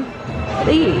fun.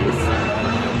 These.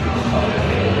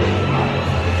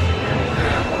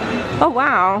 Oh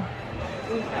wow.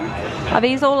 Are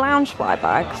these all loungefly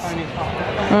bags?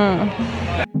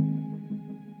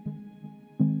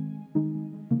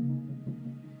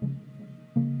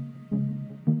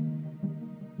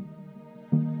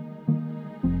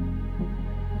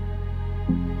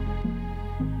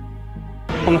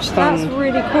 On a stand. That's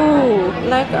really cool.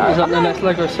 Lego. Is that the next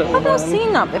Lego set? I've not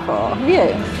seen that before. Have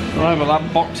you? No, but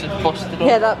that box is busted up.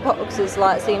 Yeah, that box is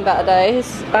like seen better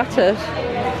days. Battered.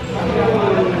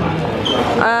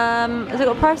 Has it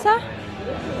got a price there?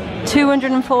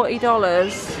 $240.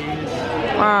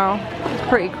 Wow, it's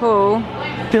pretty cool.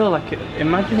 I feel like it.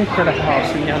 Imagine if you had a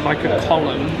house and you had like a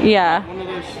column. Yeah. One of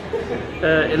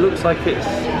those. It looks like it's.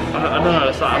 I don't know.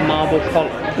 It's like a marble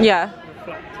column. Yeah.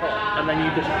 Flat top, and then you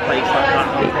just place like that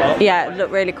on top. Yeah, it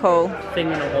looked really cool.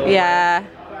 Thing in a wall. Yeah.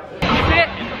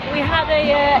 We had a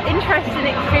interesting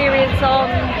experience on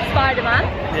Spider-Man.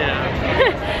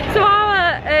 Yeah. So our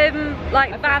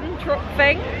like van truck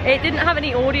thing, it didn't have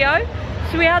any audio.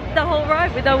 So we had the whole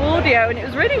ride with no audio, and it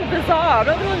was really bizarre. I'm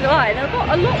not gonna lie, and I got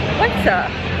a lot wetter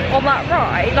on that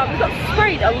ride. Like we got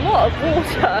sprayed a lot of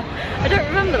water. I don't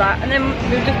remember that. And then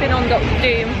we've just been on Doctor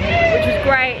Doom, which was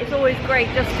great. It's always great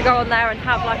just to go on there and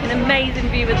have like an amazing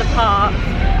view of the park.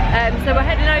 So we're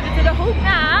heading over to the Hulk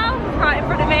now, right in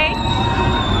front of me.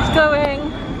 It's going.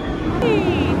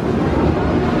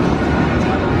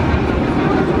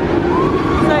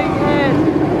 So good.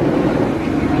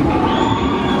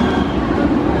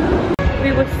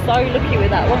 We were so lucky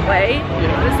with that, weren't we?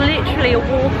 It was literally a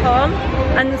walk on,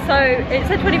 and so it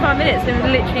said 25 minutes and it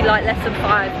was literally like less than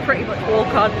 5, pretty much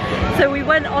walk on. So we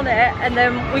went on it and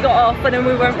then we got off and then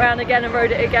we went round again and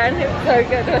rode it again. It was so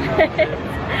good, wasn't it?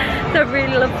 So I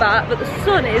really love that, but the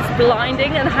sun is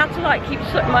blinding and I had to like keep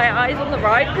shutting my eyes on the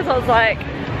ride because I was like,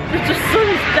 the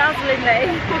sun's dazzling me.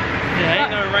 Yeah,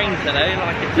 ain't no rain today,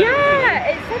 like it said.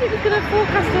 Yeah, it said it was going to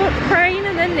forecast rain,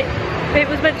 and then it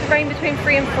was meant to rain between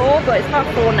 3 and 4, but it's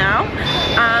 4:30 now,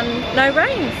 and no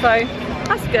rain, so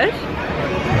that's good.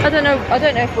 I don't know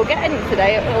if we'll get any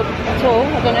today at all.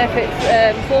 I don't know if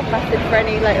it's forecasted for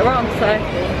any later on, so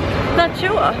not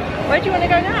sure. Where do you want to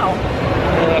go now?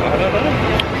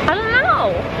 I don't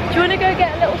know. Do you want to go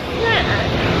get a little snack?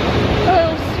 A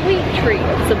little sweet treat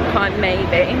of some kind,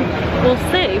 maybe. We'll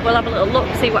see. We'll have a little look,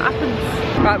 see what happens.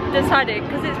 Right, we've decided,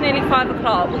 because it's nearly 5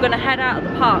 o'clock, we're going to head out of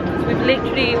the park, because we've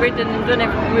literally ridden and done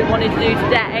everything we wanted to do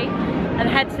today. and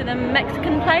head to the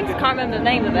Mexican place, can't remember the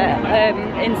name of it,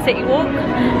 in City Walk,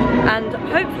 and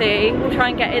hopefully we'll try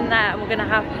and get in there and we're going to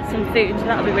have some food, so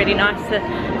that'll be really nice to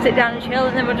sit down and chill,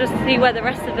 and then we'll just see where the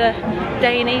rest of the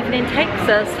day and evening takes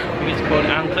us. I think it's called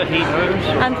Antojitos.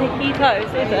 Antojitos,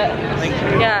 is it? I think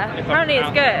so. Yeah, apparently it's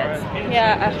good.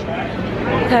 Yeah.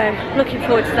 So, looking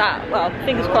forward to that. Well,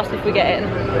 fingers crossed if we get in.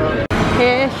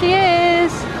 Here she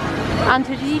is.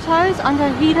 Antojitos,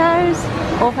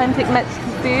 authentic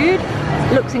Mexican food.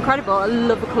 Looks incredible. I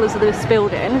love the colours of this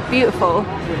building. Beautiful.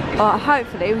 But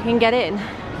hopefully we can get in.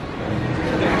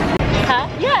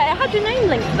 Yeah, it had your name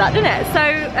linked to that, didn't it?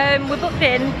 So we're booked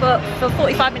in, but for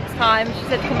 45 minutes time. She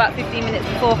said to come back 15 minutes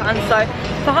beforehand. So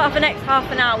for the next half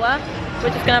an hour, we're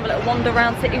just gonna have a little wander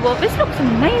around City Walk. This looks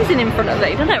amazing in front of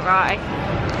me, doesn't it, right?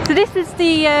 So this is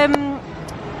the,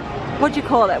 what do you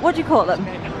call it? What do you call them?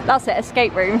 That's it,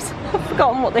 escape rooms. I've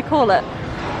forgotten what they call it.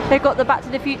 They've got the Back to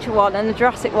the Future one and the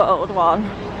Jurassic World one.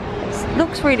 It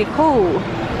looks really cool.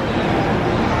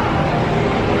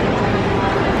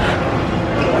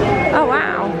 Oh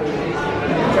wow.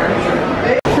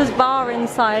 There's a bar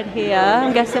inside here.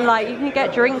 I'm guessing like you can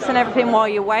get drinks and everything while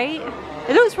you wait.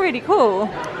 It looks really cool.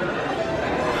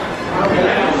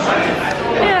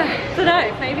 Yeah, don't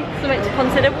know, maybe something to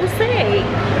consider. We'll see.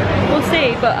 We'll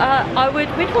see, but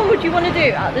which one would you want to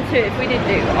do out of the two if we did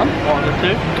do one? What are the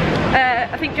two?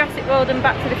 I think Jurassic World and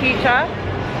Back to the Future.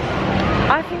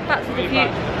 I think Back to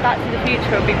the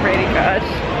Future would be really good.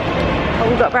 Oh,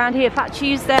 we've got around here Fat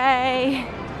Tuesday.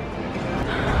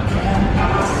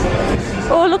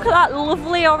 Oh, look at that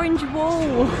lovely orange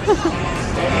wall.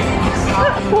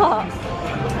 What?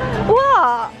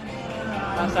 What?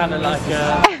 That sounded like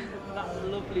that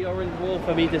lovely orange wall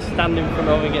for me to stand in front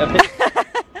of and get a picture.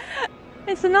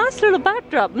 It's a nice little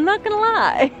backdrop, I'm not gonna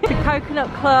lie. The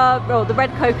Coconut Club, or the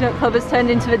Red Coconut Club has turned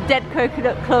into the Dead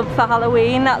Coconut Club for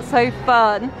Halloween. That's so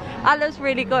fun. That looks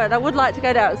really good. I would like to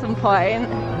go there at some point.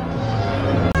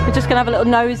 We're just gonna have a little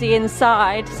nosy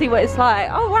inside to see what it's like.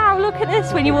 Oh wow, look at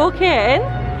this when you walk in.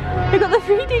 They've got the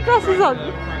 3D glasses on.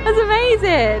 That's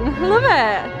amazing. I love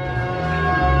it.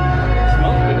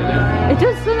 It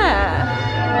does, doesn't it?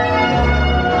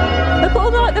 Look at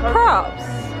all the props.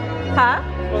 Huh?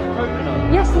 Well, coconut.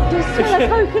 Yes, it does smell like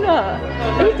coconut.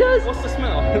 It does. What's the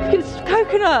smell? It's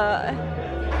coconut.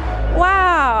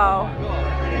 Wow.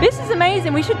 This is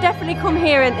amazing. We should definitely come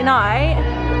here at night.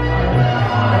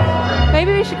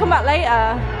 Maybe we should come back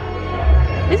later.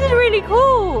 This is really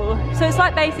cool. So it's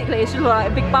like basically it's just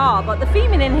like a big bar, but the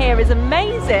theming in here is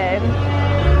amazing.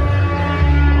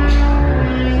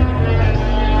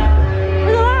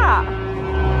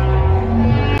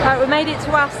 Right, we made it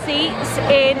to our seats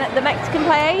in the Mexican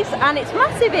place and it's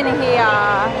massive in here.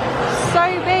 So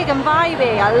big and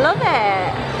vibey, I love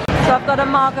it. So I've got a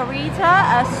margarita,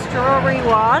 a strawberry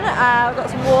one, I've got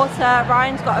some water,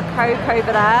 Ryan's got a Coke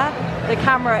over there. The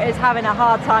camera is having a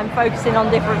hard time focusing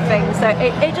on different things, so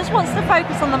it just wants to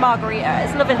focus on the margarita,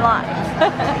 it's loving life.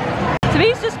 So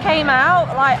these just came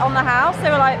out like on the house, they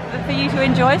were like for you to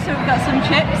enjoy, so we've got some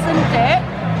chips and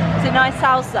dip. It's a nice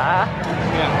salsa.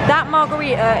 Yeah. That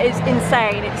margarita is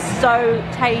insane. It's so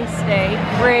tasty.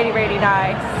 Really, really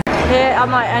nice. Here are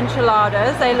my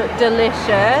enchiladas. They look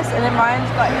delicious. And then Ryan's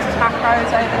got his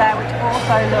tacos over there, which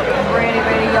also look really,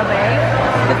 really yummy.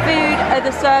 The food,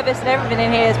 the service and everything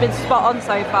in here has been spot on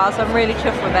so far, so I'm really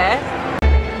chuffed with it.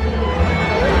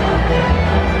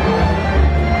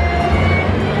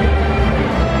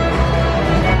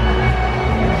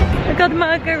 I got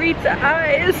margarita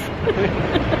eyes.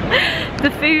 The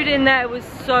food in there was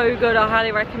so good. I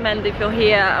highly recommend if you're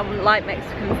here and like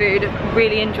Mexican food.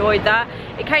 Really enjoyed that.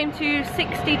 It came to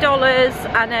 $60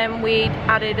 and then we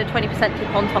added a 20% tip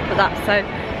on top of that. So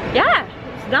yeah,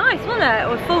 it's nice, wasn't it?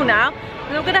 We're full now.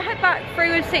 And we're gonna head back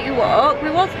through a City Walk. We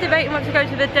was debating whether to go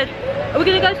to the Dead. Are we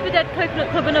gonna go to the Dead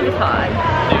Coconut Club another time?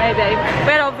 Maybe.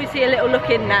 We had obviously a little look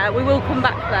in there. We will come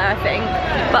back there, I think.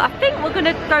 But I think we're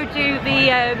gonna go do the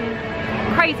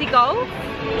Crazy Golf.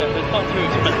 Yeah, but it's not too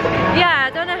expensive. Yeah, I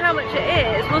don't know how much it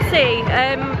is. We'll see.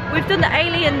 We've done the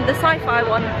Alien, the sci-fi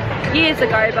one years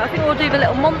ago, but I think we'll do the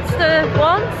little monster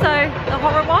one, so the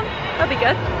horror one. That'll be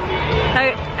good.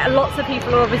 So lots of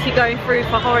people are obviously going through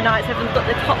for horror nights. Everyone's got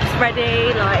their tops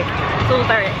ready. Like it's all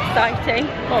very exciting.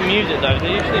 Not music though.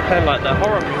 They usually play like the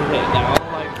horror music now,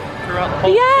 like throughout the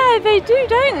whole. Yeah, they do,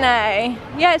 don't they?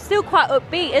 Yeah, it's still quite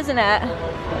upbeat, isn't it?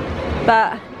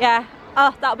 But yeah.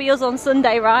 Oh, that'll be us on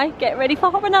Sunday, right? Get ready for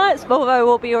horror nights, although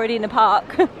we'll be already in the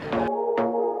park.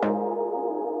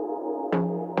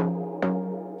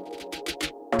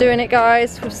 Doing it,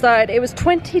 guys. We've started. It was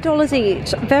 $20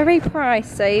 each. Very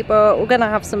pricey, but we're gonna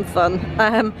have some fun.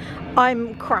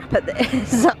 I'm crap at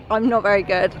this. I'm not very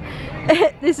good.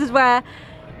 This is where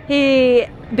he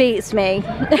beats me.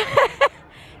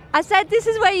 I said this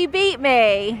is where you beat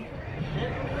me.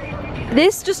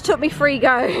 This just took me 3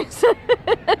 goes.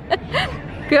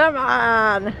 Come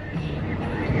on.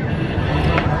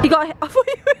 You gotta hit, I thought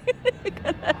you were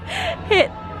gonna hit.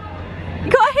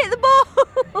 You gotta hit the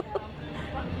ball.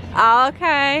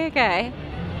 Okay, okay.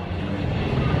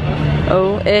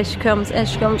 Oh, here she comes, here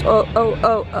she comes. Oh, oh,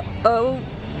 oh, oh, oh.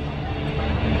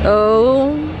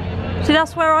 Oh. See,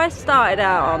 that's where I started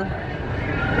out on.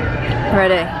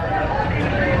 Ready.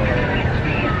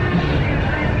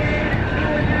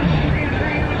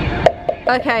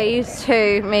 Okay, you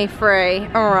 2, me 3.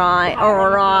 Alright,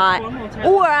 alright.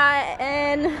 Alright,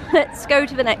 and let's go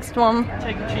to the next one.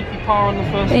 Take a cheeky par on the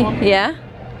first one. Yeah.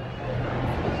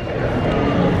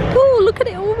 Oh, look at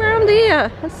it all around here.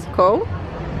 That's cool.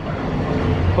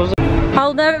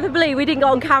 I'll never believe we didn't get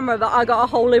on camera, but I got a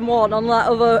hole-in-one on that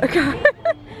other.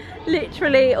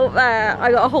 Literally up there,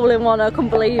 I got a hole-in-one. I couldn't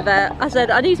believe it. I said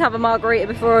I need to have a margarita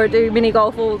before I do mini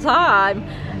golf all the time,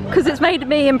 because it's made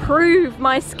me improve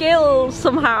my skills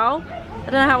somehow. I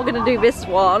don't know how we're gonna do this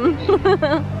one.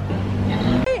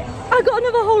 I got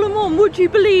another hole-in-one. Would you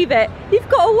believe it? You've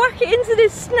got to whack it into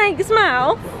this snake's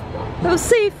mouth. We'll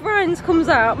see if Ryan's comes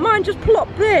out. Mine just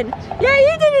plopped in. Yeah,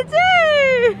 you did it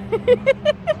too!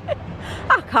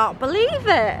 I can't believe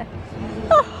it.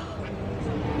 Oh.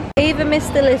 Even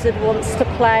Mr. Lizard wants to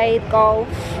play golf.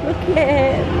 Look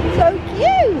at him. So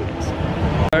cute!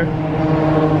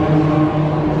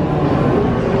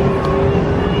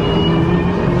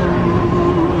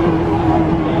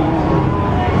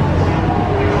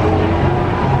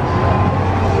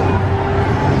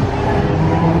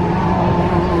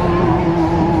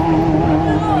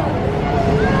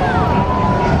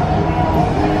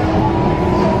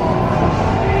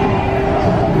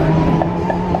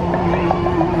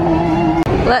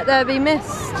 Let there be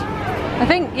mist. I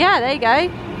think, yeah, there you go.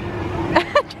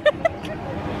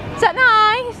 Is that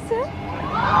nice?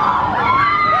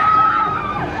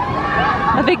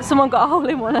 I think someone got a hole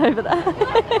in one over there.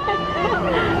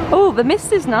 Oh, the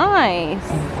mist is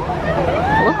nice.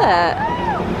 Love it.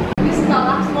 This is our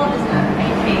last one, isn't it?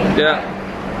 18. Yeah.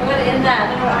 I went in there, I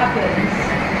don't know what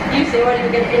happens. Usually I won't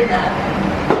even get it in there.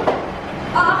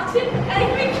 Oh, I didn't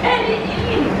even get it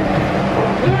in.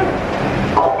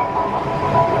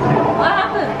 What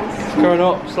happens? It's going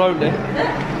up slowly.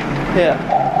 Yeah.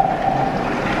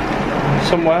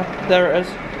 Somewhere. There it is.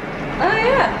 Oh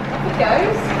yeah, up it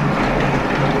goes.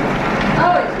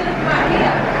 Oh, it's gonna come out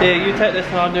here. Here, you take this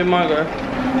and I'll do my go.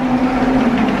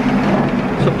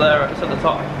 It's up there, it's at the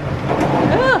top.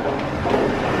 Ugh.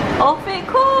 Off it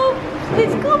comes.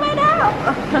 It's coming out.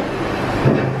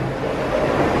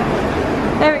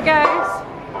 There it goes.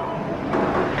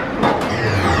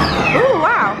 Oh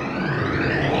wow.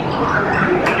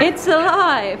 It's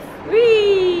alive!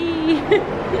 Whee!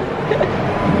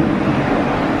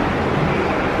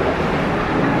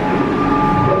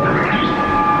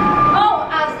 Oh,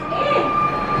 as if!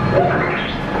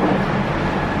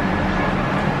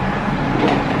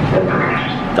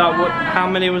 That what? How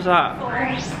many was that?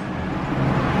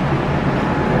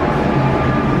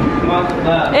 Mine's up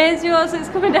there. Here's yours, it's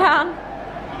coming down.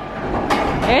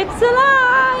 It's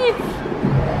alive!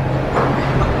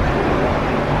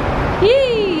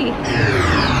 Yee!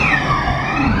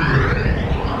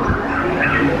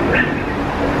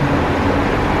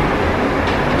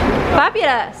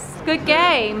 Fabulous! Good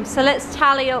game. So let's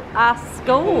tally up our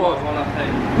score.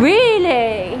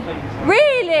 Really?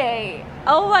 Really?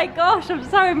 Oh my gosh, I'm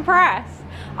so impressed.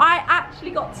 I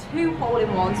actually got 2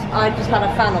 hole-in-ones. I just had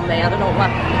a fan on me. I don't know what my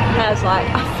hair's like.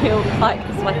 I feel like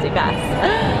a sweaty mess.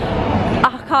 I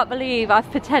can't believe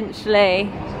I've potentially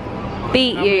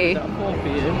beat you.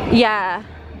 Yeah.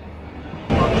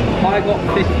 I got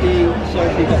 50,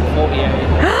 Sophie got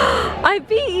 48. I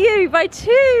beat you by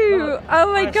 2.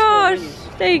 Oh my gosh.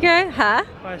 There you go. Huh?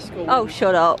 Oh,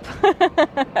 shut up.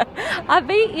 I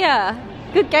beat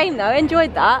you. Good game though.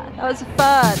 Enjoyed that. That was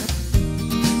fun.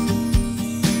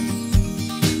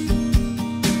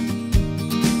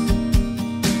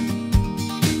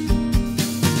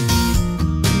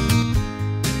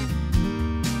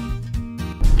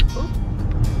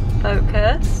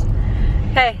 Focus.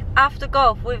 Okay, after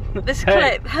golf with this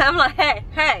clip, I'm like,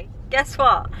 hey, guess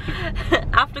what?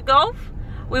 After golf,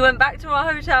 we went back to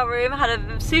our hotel room, had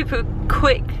a super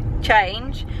quick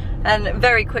change and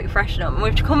very quick freshen up. And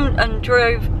we've come and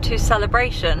drove to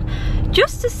Celebration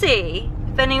just to see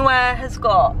if anywhere has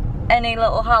got any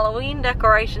little Halloween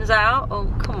decorations out. Oh,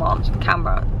 come on,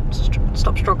 camera,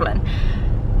 stop struggling.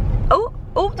 Oh,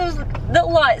 there's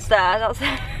little lights there. That's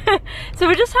So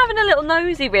we're just having a little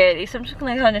nosy really, so I'm just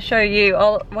going to kind of show you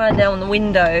all right down the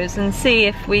windows and see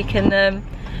if we can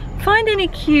find any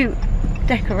cute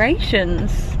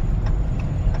decorations.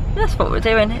 That's what we're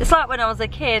doing. It's like when I was a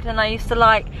kid and I used to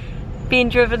like being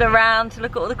driven around to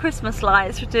look at all the Christmas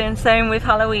lights. We're doing the same with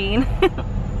Halloween.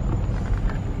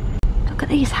 Look at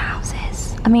these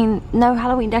houses. I mean, no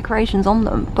Halloween decorations on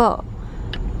them, but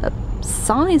the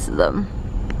size of them.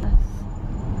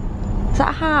 Is that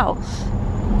a house?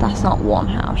 That's not one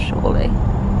house, surely.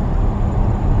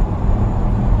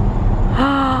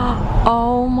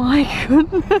 Oh my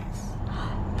goodness.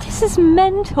 This is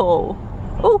mental.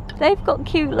 Oh, they've got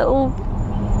cute little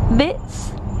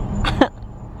bits.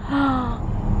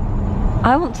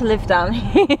 I want to live down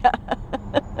here.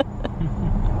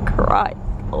 Christ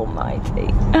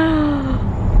almighty.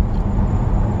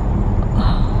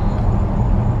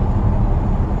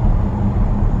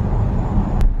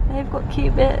 They've got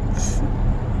cute bits.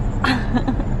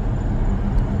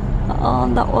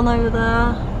 Oh, that one over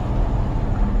there.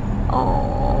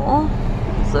 Oh,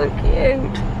 so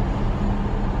cute.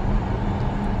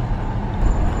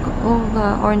 Got all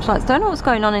the orange lights. Don't know what's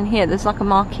going on in here. There's like a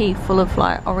marquee full of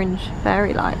like orange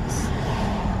fairy lights.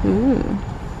 Ooh.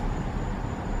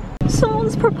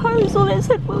 Someone's proposal, it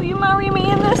said, will you marry me?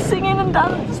 And they're singing and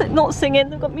dancing. Not singing,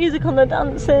 they've got music on, the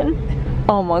dancing.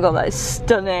 Oh my god, that is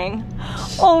stunning.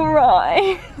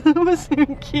 Alright. That was so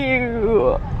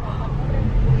cute.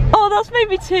 Oh, that's made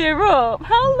me tear up.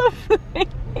 How lovely.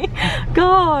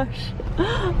 Gosh.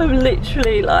 I'm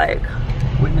literally like...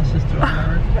 Witnesses to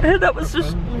our marriage. That was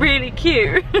just really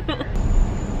cute. There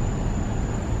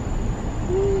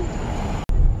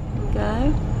we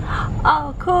go.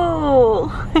 Oh,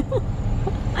 cool.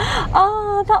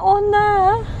 Oh, that one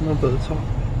there. No, but the top.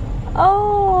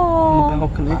 Oh. On the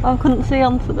balcony. I couldn't see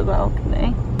onto the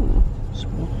balcony.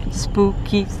 Spooky.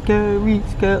 Spooky, scary,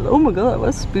 scary. Oh my god, that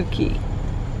was spooky.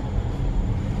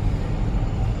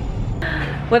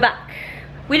 We're back.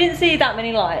 We didn't see that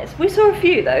many lights. We saw a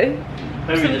few though.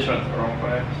 Maybe we just went to the wrong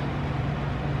place.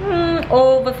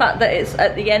 Or the fact that it's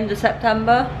at the end of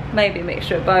September. Maybe a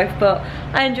mixture of both, but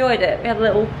I enjoyed it. We had a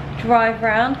little drive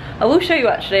around. I will show you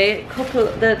actually a couple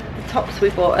of the tops we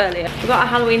bought earlier. We've got our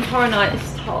Halloween Horror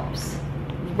Nights tops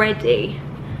ready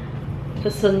for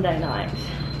Sunday night.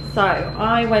 So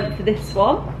I went for this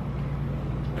one.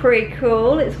 Pretty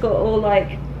cool. It's got all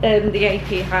like the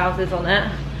AP houses on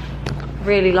it.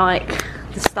 Really like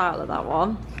the style of that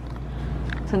one.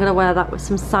 So I'm gonna wear that with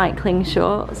some cycling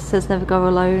shorts. It says never go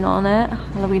alone on it.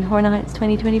 Halloween Horror Nights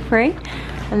 2023.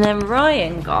 And then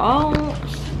Ryan got...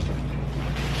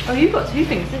 Oh, you've got two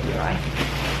things, didn't you, Ryan?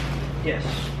 Yes.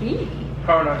 Eee.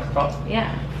 Horror Nights top.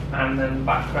 Yeah. And then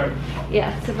back coat.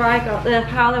 Yeah, so Ryan got the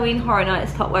Halloween Horror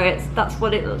Nights top where that's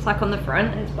what it looks like on the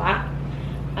front, it's black.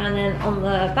 And then on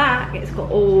the back, it's got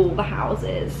all the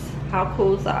houses. How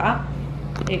cool is that?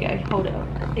 Here you go, hold it up.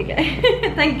 Here you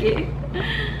go. Thank you.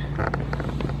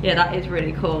 Yeah, that is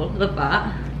really cool. Love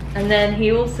that. And then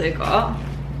he also got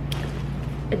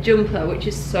a jumper, which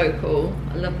is so cool.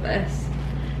 I love this.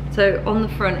 So on the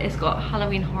front, it's got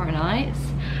Halloween Horror Nights,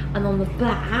 and on the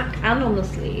back and on the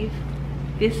sleeve,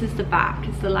 this is the back.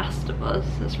 It's The Last of Us.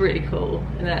 That's really cool,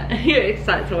 isn't it? You're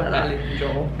excited to wear that. Ellie and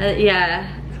Joel.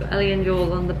 Yeah, it's got Ellie and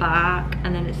Joel on the back,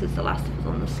 and then it says The Last of Us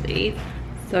on the sleeve.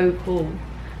 So cool.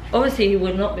 Obviously you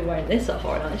would not be wearing this at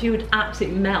Horror Nights, you would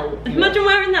absolutely melt. Yeah. Imagine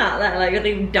wearing that, like you'd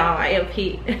even die of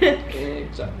heat. Yeah,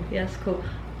 exactly. Yes, cool.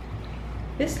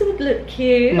 This would look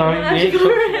cute. No, you need to touch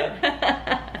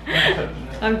it.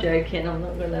 I'm joking, I'm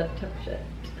not gonna touch it.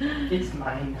 It's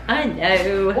mine. I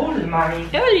know. All mine.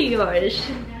 All yours.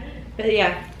 But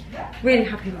yeah, really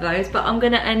happy with those. But I'm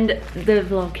gonna end the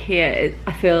vlog here.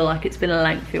 I feel like it's been a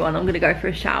lengthy one. I'm gonna go for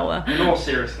a shower. In all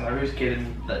seriousness, though, who's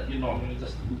kidding that you're not gonna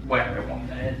just wear it one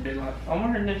day and be like,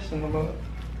 I'm wearing this and I'm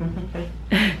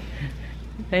like,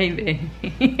 maybe.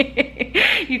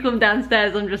 You come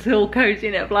downstairs, I'm just all cozy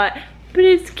in it, like, but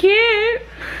it's cute.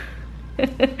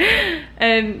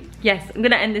 Yes, I'm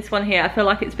gonna end this one here. I feel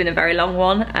like it's been a very long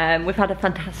one. We've had a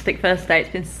fantastic first day. It's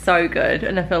been so good,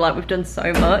 and I feel like we've done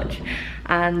so much.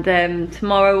 And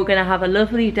tomorrow we're gonna have a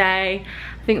lovely day.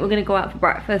 I think we're gonna go out for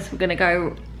breakfast. We're gonna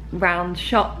go round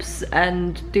shops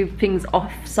and do things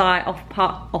off-site, out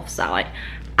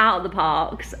of the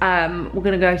parks. We're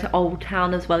gonna go to Old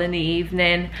Town as well in the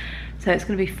evening. So it's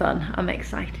gonna be fun. I'm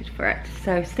excited for it.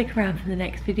 So stick around for the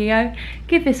next video.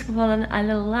 Give this one a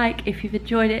little like if you've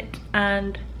enjoyed it.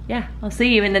 And yeah, I'll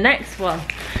see you in the next one.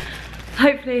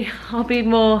 Hopefully I'll be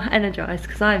more energized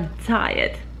because I'm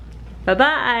tired.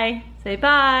 Bye-bye. Say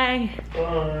bye.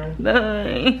 bye.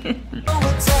 Bye.